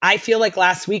 I feel like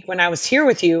last week when I was here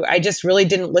with you, I just really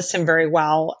didn't listen very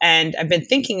well. And I've been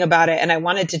thinking about it and I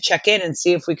wanted to check in and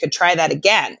see if we could try that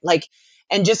again. Like,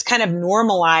 and just kind of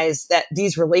normalize that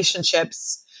these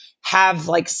relationships have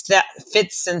like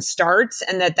fits and starts,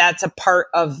 and that's a part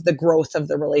of the growth of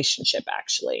the relationship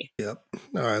actually. Yep.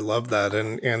 No, I love that.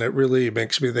 And it really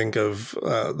makes me think of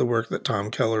the work that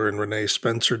Tom Keller and Renee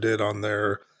Spencer did on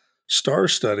their STAR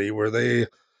study, where they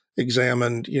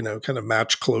examined, kind of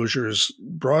match closures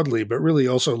broadly, but really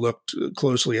also looked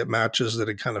closely at matches that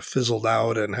had kind of fizzled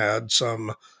out and had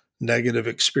some negative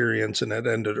experience and had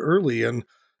ended early. And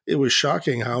it was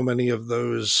shocking how many of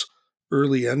those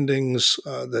early endings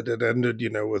that had ended,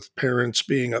 with parents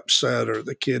being upset or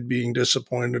the kid being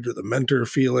disappointed or the mentor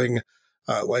feeling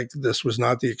like this was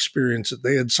not the experience that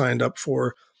they had signed up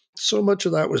for. So much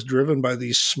of that was driven by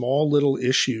these small little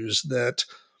issues that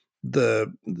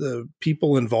the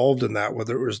people involved in that,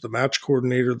 whether it was the match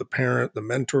coordinator, the parent, the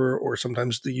mentor, or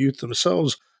sometimes the youth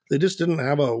themselves, they just didn't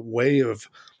have a way of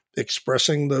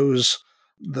expressing those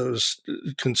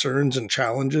concerns and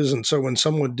challenges. And so when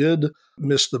someone did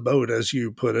miss the boat, as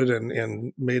you put it,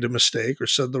 and made a mistake or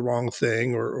said the wrong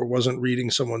thing or wasn't reading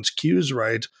someone's cues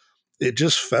right, it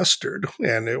just festered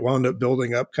and it wound up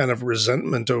building up kind of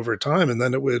resentment over time. And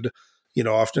then it would,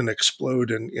 often explode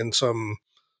in some,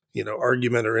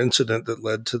 argument or incident that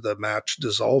led to the match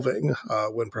dissolving,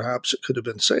 when perhaps it could have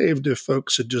been saved if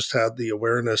folks had just had the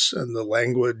awareness and the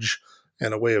language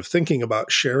and a way of thinking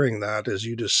about sharing that, as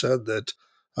you just said, that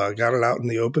got it out in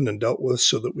the open and dealt with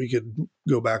so that we could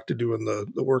go back to doing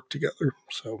the work together.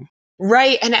 So.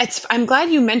 Right. And I'm glad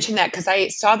you mentioned that because I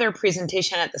saw their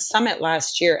presentation at the summit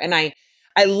last year, and I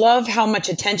love how much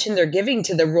attention they're giving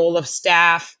to the role of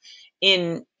staff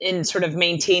in sort of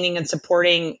maintaining and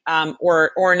supporting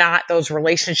or not those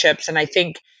relationships. And I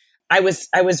think I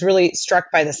was really struck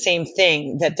by the same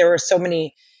thing, that there are so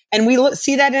many, and we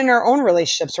see that in our own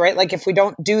relationships, right? Like if we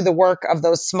don't do the work of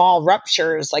those small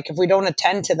ruptures, like if we don't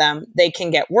attend to them, they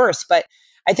can get worse. But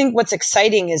I think what's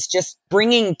exciting is just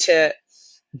bringing to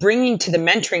the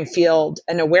mentoring field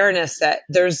an awareness that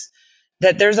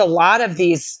there's a lot of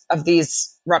these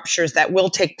ruptures that will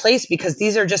take place because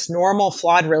these are just normal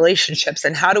flawed relationships.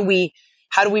 And how do we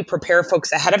prepare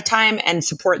folks ahead of time and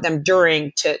support them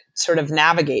during to sort of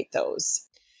navigate those?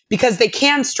 because they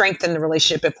can strengthen the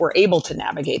relationship if we're able to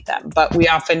navigate them, but we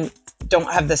often don't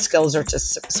have the skills or to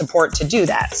support to do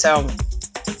that. So,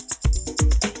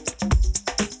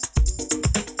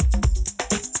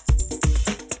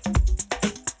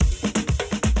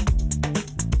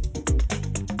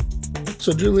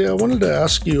 Julia, I wanted to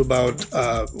ask you about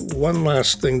one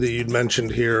last thing that you'd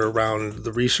mentioned here around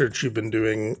the research you've been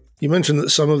doing. You mentioned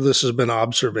that some of this has been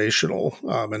observational,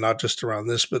 and not just around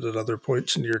this, but at other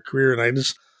points in your career. And I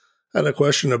just had a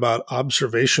question about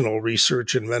observational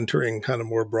research and mentoring kind of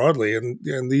more broadly.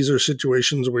 And these are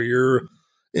situations where you're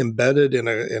embedded in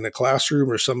a classroom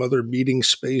or some other meeting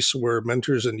space where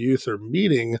mentors and youth are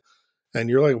meeting, and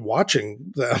you're like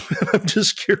watching them. I'm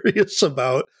just curious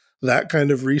about that kind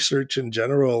of research in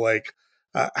general. Like,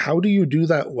 how do you do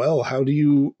that well? How do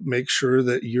you make sure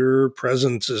that your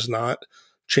presence is not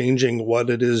changing what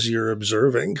it is you're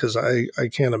observing? Because I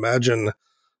can't imagine,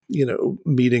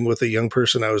 meeting with a young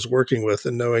person I was working with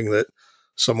and knowing that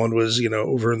someone was,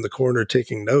 over in the corner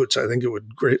taking notes. I think it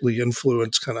would greatly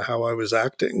influence kind of how I was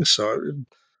acting. So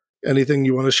anything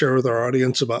you want to share with our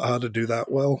audience about how to do that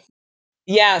well?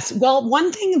 Yes. Well,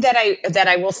 one thing that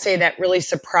I will say that really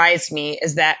surprised me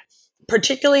is that,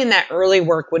 particularly in that early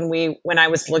work when I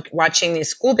was watching these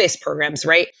school-based programs,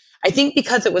 right? I think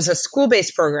because it was a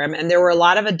school-based program and there were a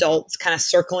lot of adults kind of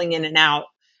circling in and out,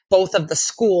 both of the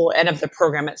school and of the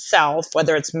program itself,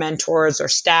 whether it's mentors or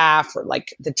staff or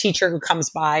like the teacher who comes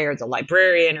by or the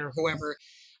librarian or whoever.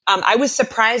 I was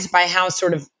surprised by how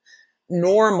sort of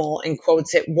normal in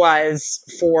quotes it was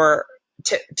for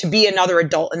to be another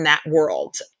adult in that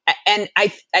world. And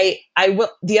I will,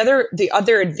 the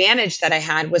other advantage that I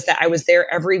had was that I was there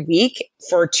every week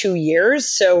for 2 years.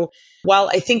 So while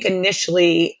I think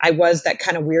initially I was that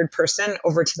kind of weird person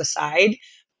over to the side,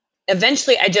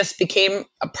 eventually I just became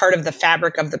a part of the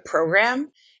fabric of the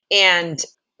program. And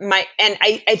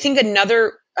I think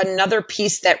another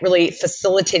piece that really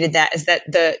facilitated that is that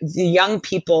the young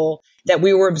people that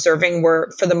we were observing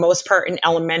were, for the most part, in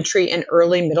elementary and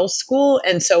early middle school.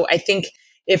 And so I think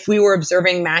if we were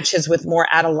observing matches with more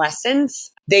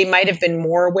adolescents, they might have been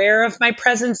more aware of my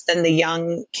presence than the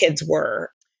young kids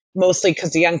were, mostly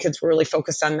because the young kids were really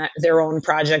focused on their own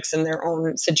projects and their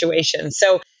own situations.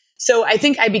 So I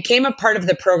think I became a part of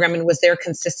the program and was there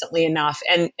consistently enough.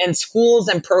 And schools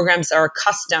and programs are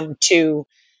accustomed to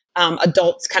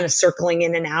adults kind of circling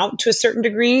in and out to a certain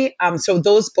degree. So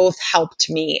those both helped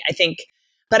me, I think.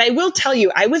 But I will tell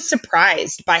you, I was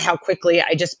surprised by how quickly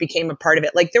I just became a part of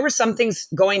it. Like there were some things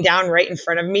going down right in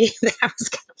front of me that I was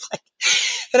kind of like,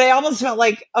 that I almost felt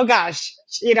like, oh gosh,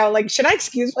 like, should I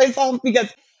excuse myself?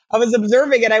 Because I was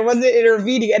observing and I wasn't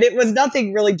intervening. And it was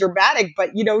nothing really dramatic,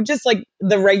 but, just like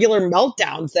the regular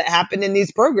meltdowns that happen in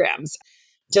these programs,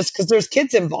 just because there's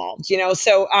kids involved,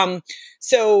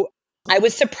 So I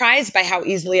was surprised by how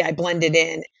easily I blended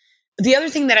in. The other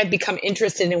thing that I've become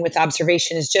interested in with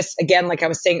observation is just, again, like I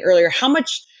was saying earlier, how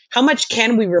much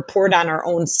can we report on our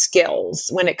own skills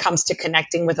when it comes to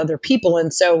connecting with other people?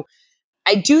 And so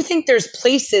I do think there's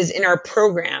places in our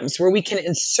programs where we can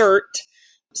insert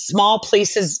small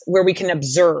places where we can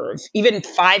observe, even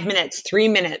 5 minutes, 3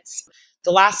 minutes,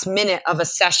 the last minute of a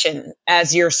session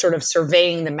as you're sort of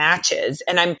surveying the matches.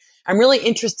 And I'm really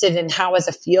interested in how, as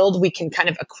a field, we can kind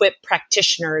of equip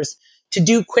practitioners to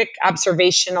do quick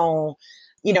observational,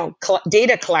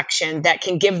 data collection that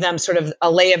can give them sort of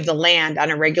a lay of the land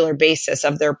on a regular basis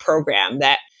of their program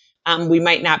that we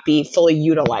might not be fully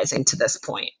utilizing to this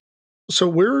point. So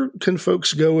where can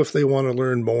folks go if they want to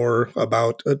learn more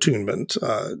about attunement?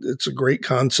 It's a great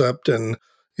concept, and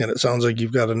it sounds like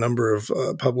you've got a number of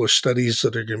published studies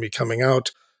that are going to be coming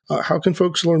out. How can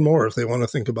folks learn more if they want to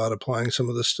think about applying some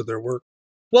of this to their work?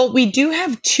 Well, we do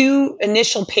have 2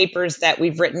 initial papers that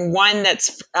we've written, one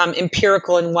that's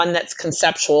empirical and one that's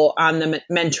conceptual on the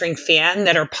mentoring fan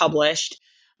that are published.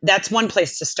 That's one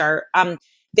place to start.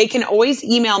 They can always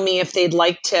email me if they'd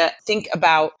like to think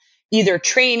about either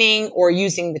training or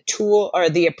using the tool or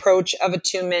the approach of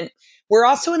attunement. We're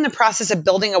also in the process of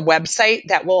building a website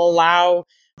that will allow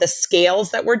the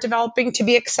scales that we're developing to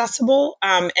be accessible.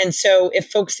 And so if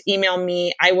folks email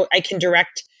me, I can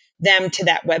direct them to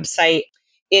that website.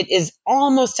 It is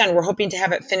almost done. We're hoping to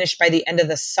have it finished by the end of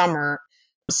the summer.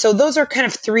 So those are kind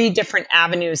of 3 different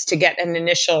avenues to get an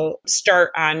initial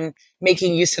start on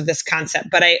making use of this concept.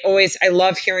 But I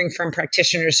love hearing from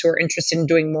practitioners who are interested in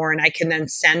doing more, and I can then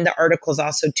send the articles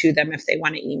also to them if they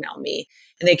want to email me.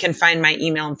 And they can find my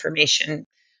email information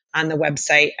on the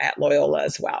website at Loyola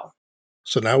as well.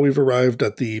 So now we've arrived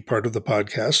at the part of the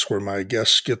podcast where my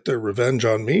guests get their revenge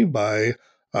on me by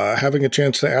having a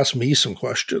chance to ask me some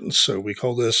questions. So we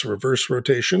call this reverse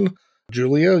rotation.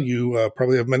 Julia, you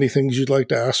probably have many things you'd like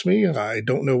to ask me. I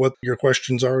don't know what your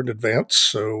questions are in advance,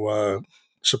 so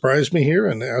surprise me here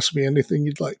and ask me anything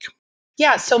you'd like.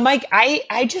 Yeah, so Mike,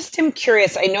 I just am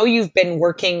curious. I know you've been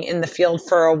working in the field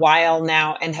for a while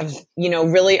now and have,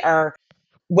 really are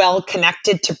well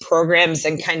connected to programs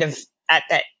and kind of at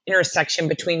that intersection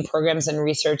between programs and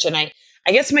research. And I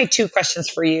guess my two questions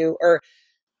for you are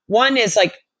one is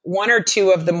like one or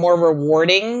two of the more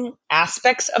rewarding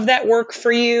aspects of that work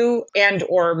for you and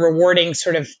or rewarding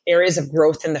sort of areas of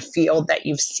growth in the field that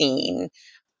you've seen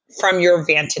from your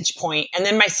vantage point. And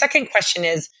then my second question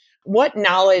is what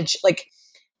knowledge, like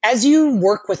as you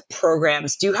work with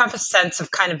programs, do you have a sense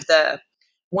of kind of the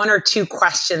one or two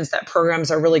questions that programs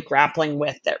are really grappling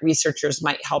with that researchers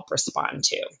might help respond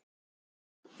to?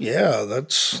 Yeah,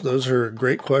 those are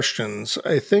great questions.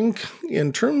 I think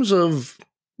in terms of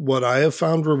what I have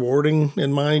found rewarding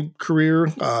in my career,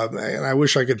 and I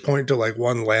wish I could point to like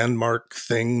one landmark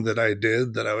thing that I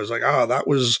did that I was like, that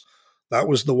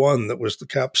was the one that was the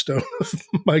capstone of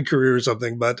my career or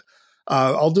something. But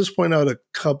I'll just point out a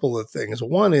couple of things.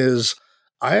 One is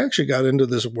I actually got into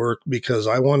this work because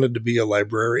I wanted to be a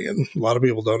librarian. A lot of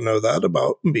people don't know that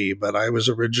about me, but I was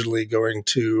originally going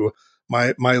to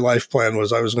my life plan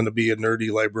was I was going to be a nerdy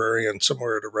librarian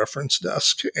somewhere at a reference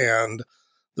desk. And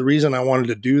the reason I wanted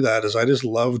to do that is I just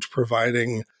loved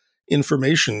providing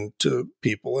information to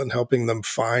people and helping them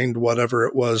find whatever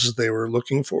it was they were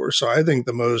looking for. So I think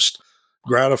the most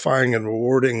gratifying and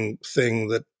rewarding thing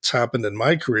that's happened in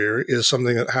my career is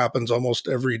something that happens almost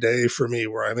every day for me,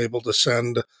 where I'm able to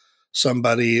send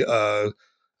somebody a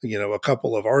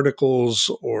couple of articles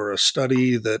or a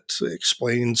study that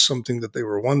explains something that they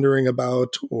were wondering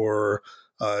about, or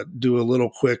do a little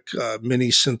quick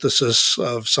mini synthesis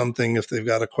of something if they've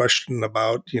got a question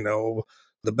about,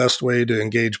 the best way to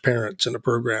engage parents in a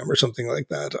program or something like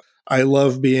that. I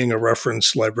love being a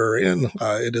reference librarian.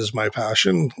 It is my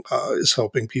passion, is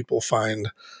helping people find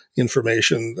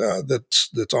information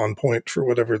that's on point for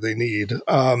whatever they need.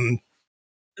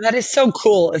 That is so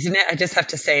cool, isn't it? I just have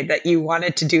to say that you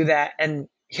wanted to do that and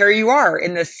here you are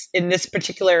in this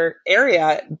particular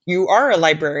area. You are a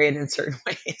librarian in certain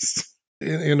ways.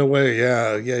 In a way,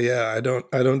 yeah. I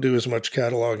don't do as much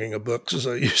cataloging of books as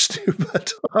I used to,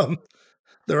 but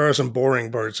there are some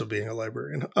boring parts of being a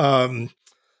librarian.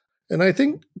 And I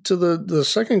think to the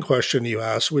second question you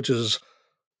asked, which is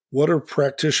what are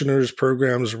practitioners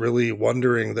programs really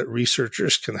wondering that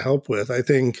researchers can help with?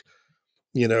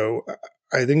 You know,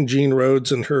 I think Jean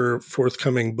Rhodes and her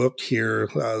forthcoming book here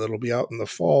that'll be out in the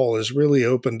fall has really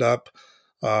opened up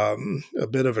a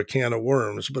bit of a can of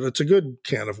worms, but it's a good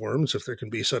can of worms if there can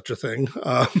be such a thing.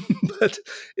 But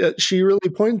she really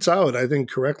points out, I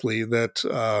think correctly,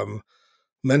 that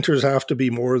mentors have to be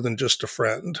more than just a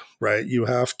friend, right? You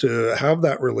have to have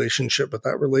that relationship, but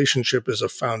that relationship is a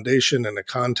foundation and a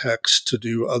context to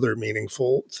do other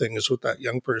meaningful things with that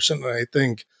young person. And I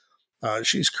think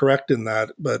she's correct in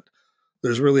that, but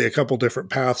there's really a couple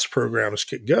different paths programs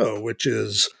could go, which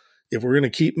is if we're going to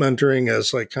keep mentoring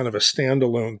as like kind of a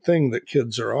standalone thing that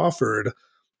kids are offered,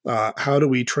 how do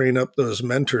we train up those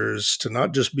mentors to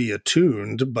not just be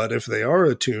attuned, but if they are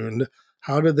attuned,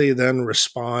 how do they then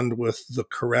respond with the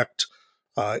correct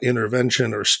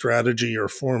intervention or strategy or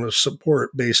form of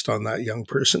support based on that young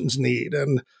person's need?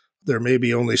 And there may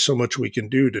be only so much we can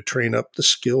do to train up the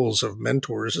skills of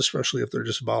mentors, especially if they're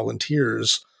just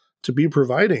volunteers, to be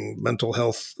providing mental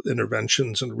health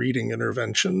interventions and reading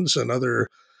interventions and other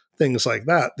things like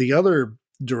that. The other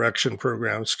direction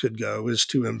programs could go is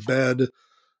to embed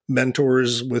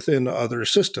mentors within other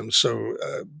systems. So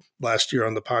last year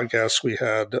on the podcast, we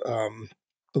had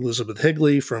Elizabeth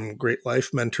Higley from Great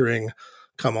Life Mentoring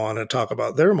come on and talk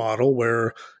about their model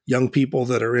where young people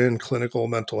that are in clinical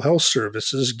mental health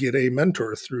services get a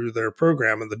mentor through their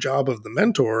program. And the job of the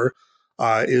mentor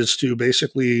is to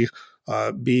basically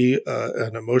be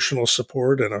an emotional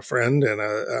support and a friend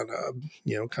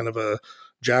and kind of a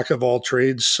jack of all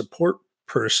trades support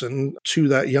person to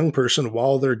that young person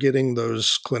while they're getting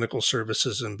those clinical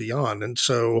services and beyond. And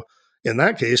so in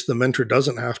that case, the mentor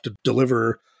doesn't have to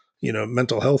deliver,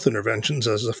 mental health interventions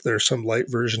as if they're some light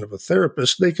version of a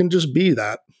therapist. They can just be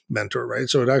that mentor, right?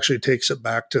 So it actually takes it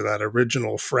back to that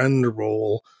original friend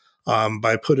role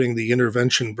by putting the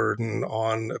intervention burden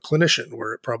on a clinician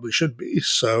where it probably should be.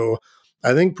 So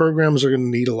I think programs are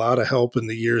going to need a lot of help in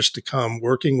the years to come,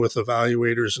 working with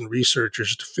evaluators and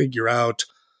researchers to figure out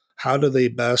how do they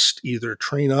best either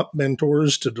train up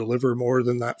mentors to deliver more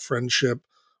than that friendship,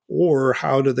 or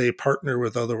how do they partner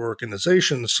with other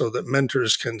organizations so that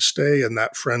mentors can stay in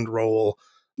that friend role,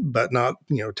 but not,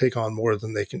 take on more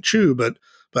than they can chew, but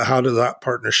But how does that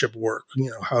partnership work?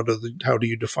 How do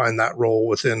you define that role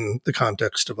within the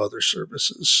context of other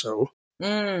services? So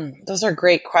Those are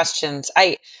great questions.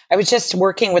 I was just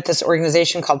working with this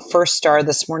organization called First Star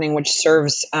this morning, which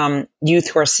serves youth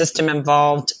who are system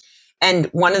involved. And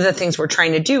one of the things we're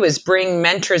trying to do is bring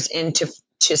mentors in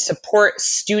to support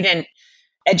student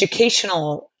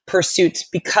educational pursuits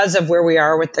because of where we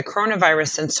are with the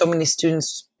coronavirus and so many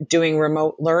students doing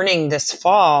remote learning this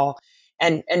fall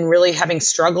and really having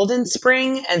struggled in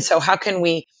spring. And so how can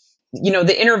we,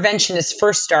 the intervention is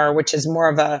First Star, which is more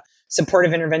of a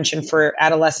supportive intervention for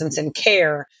adolescents in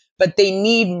care, but they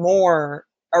need more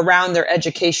around their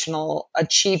educational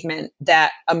achievement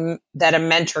that a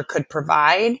mentor could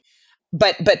provide.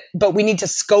 But we need to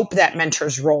scope that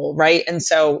mentor's role, right? And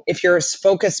so if you're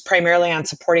focused primarily on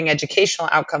supporting educational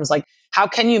outcomes, like how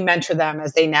can you mentor them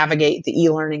as they navigate the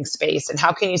e-learning space, and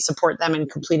how can you support them in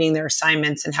completing their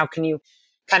assignments, and how can you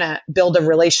kind of build a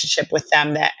relationship with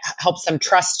them that helps them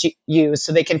trust you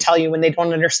so they can tell you when they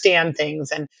don't understand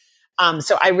things. And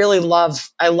so I love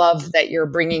that you're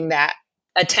bringing that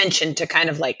attention to kind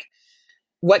of like,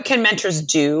 what can mentors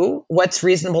do? What's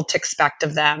reasonable to expect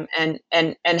of them? And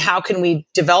how can we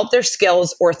develop their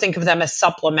skills or think of them as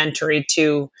supplementary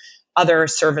to other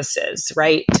services,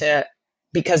 right?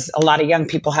 Because a lot of young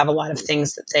people have a lot of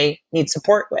things that they need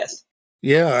support with.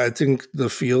 Yeah, I think the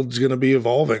field's going to be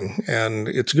evolving, and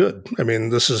it's good. I mean,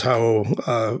 this is how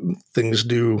things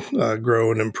do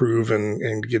grow and improve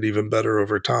and get even better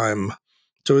over time.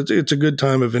 So it's a good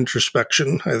time of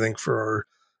introspection, I think, for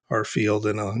our field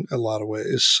in a lot of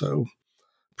ways. So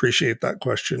appreciate that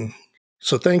question.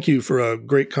 So thank you for a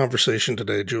great conversation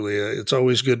today, Julia. It's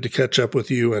always good to catch up with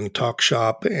you and talk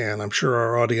shop, and I'm sure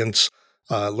our audience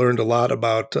learned a lot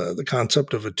about the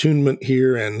concept of attunement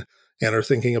here and are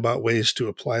thinking about ways to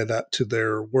apply that to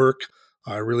their work.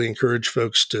 I really encourage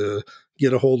folks to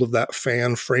get a hold of that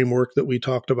FAN framework that we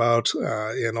talked about,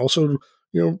 and also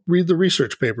read the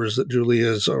research papers that Julia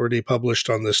has already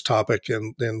published on this topic,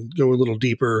 and go a little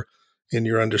deeper in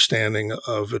your understanding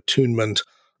of attunement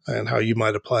and how you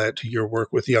might apply it to your work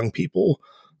with young people.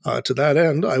 To that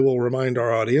end, I will remind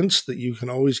our audience that you can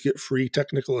always get free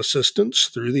technical assistance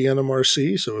through the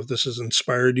NMRC. So if this has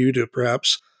inspired you to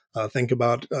perhaps think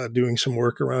about doing some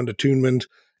work around attunement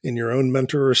in your own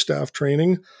mentor or staff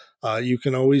training, you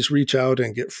can always reach out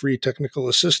and get free technical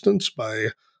assistance by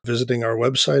visiting our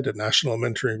website at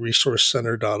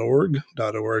nationalmentoringresourcecenter.org,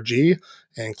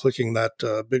 and clicking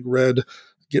that big red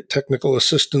Get Technical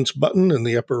Assistance button in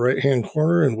the upper right-hand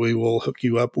corner, and we will hook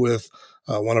you up with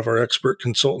one of our expert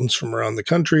consultants from around the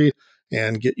country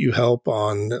and get you help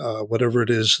on whatever it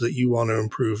is that you want to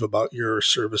improve about your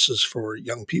services for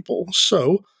young people.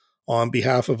 So on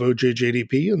behalf of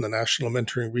OJJDP and the National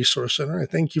Mentoring Resource Center, I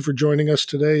thank you for joining us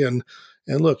today. And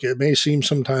look, it may seem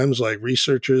sometimes like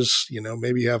researchers,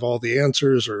 maybe have all the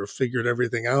answers or figured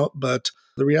everything out, but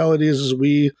the reality is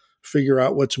we figure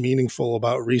out what's meaningful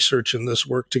about research in this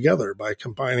work together by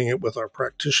combining it with our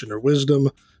practitioner wisdom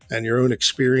and your own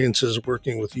experiences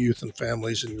working with youth and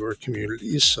families in your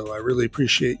communities. So I really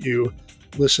appreciate you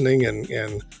listening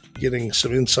and getting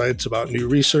some insights about new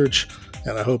research.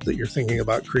 And I hope that you're thinking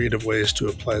about creative ways to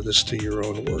apply this to your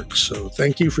own work. So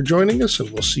thank you for joining us, and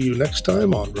we'll see you next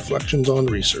time on Reflections on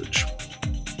Research.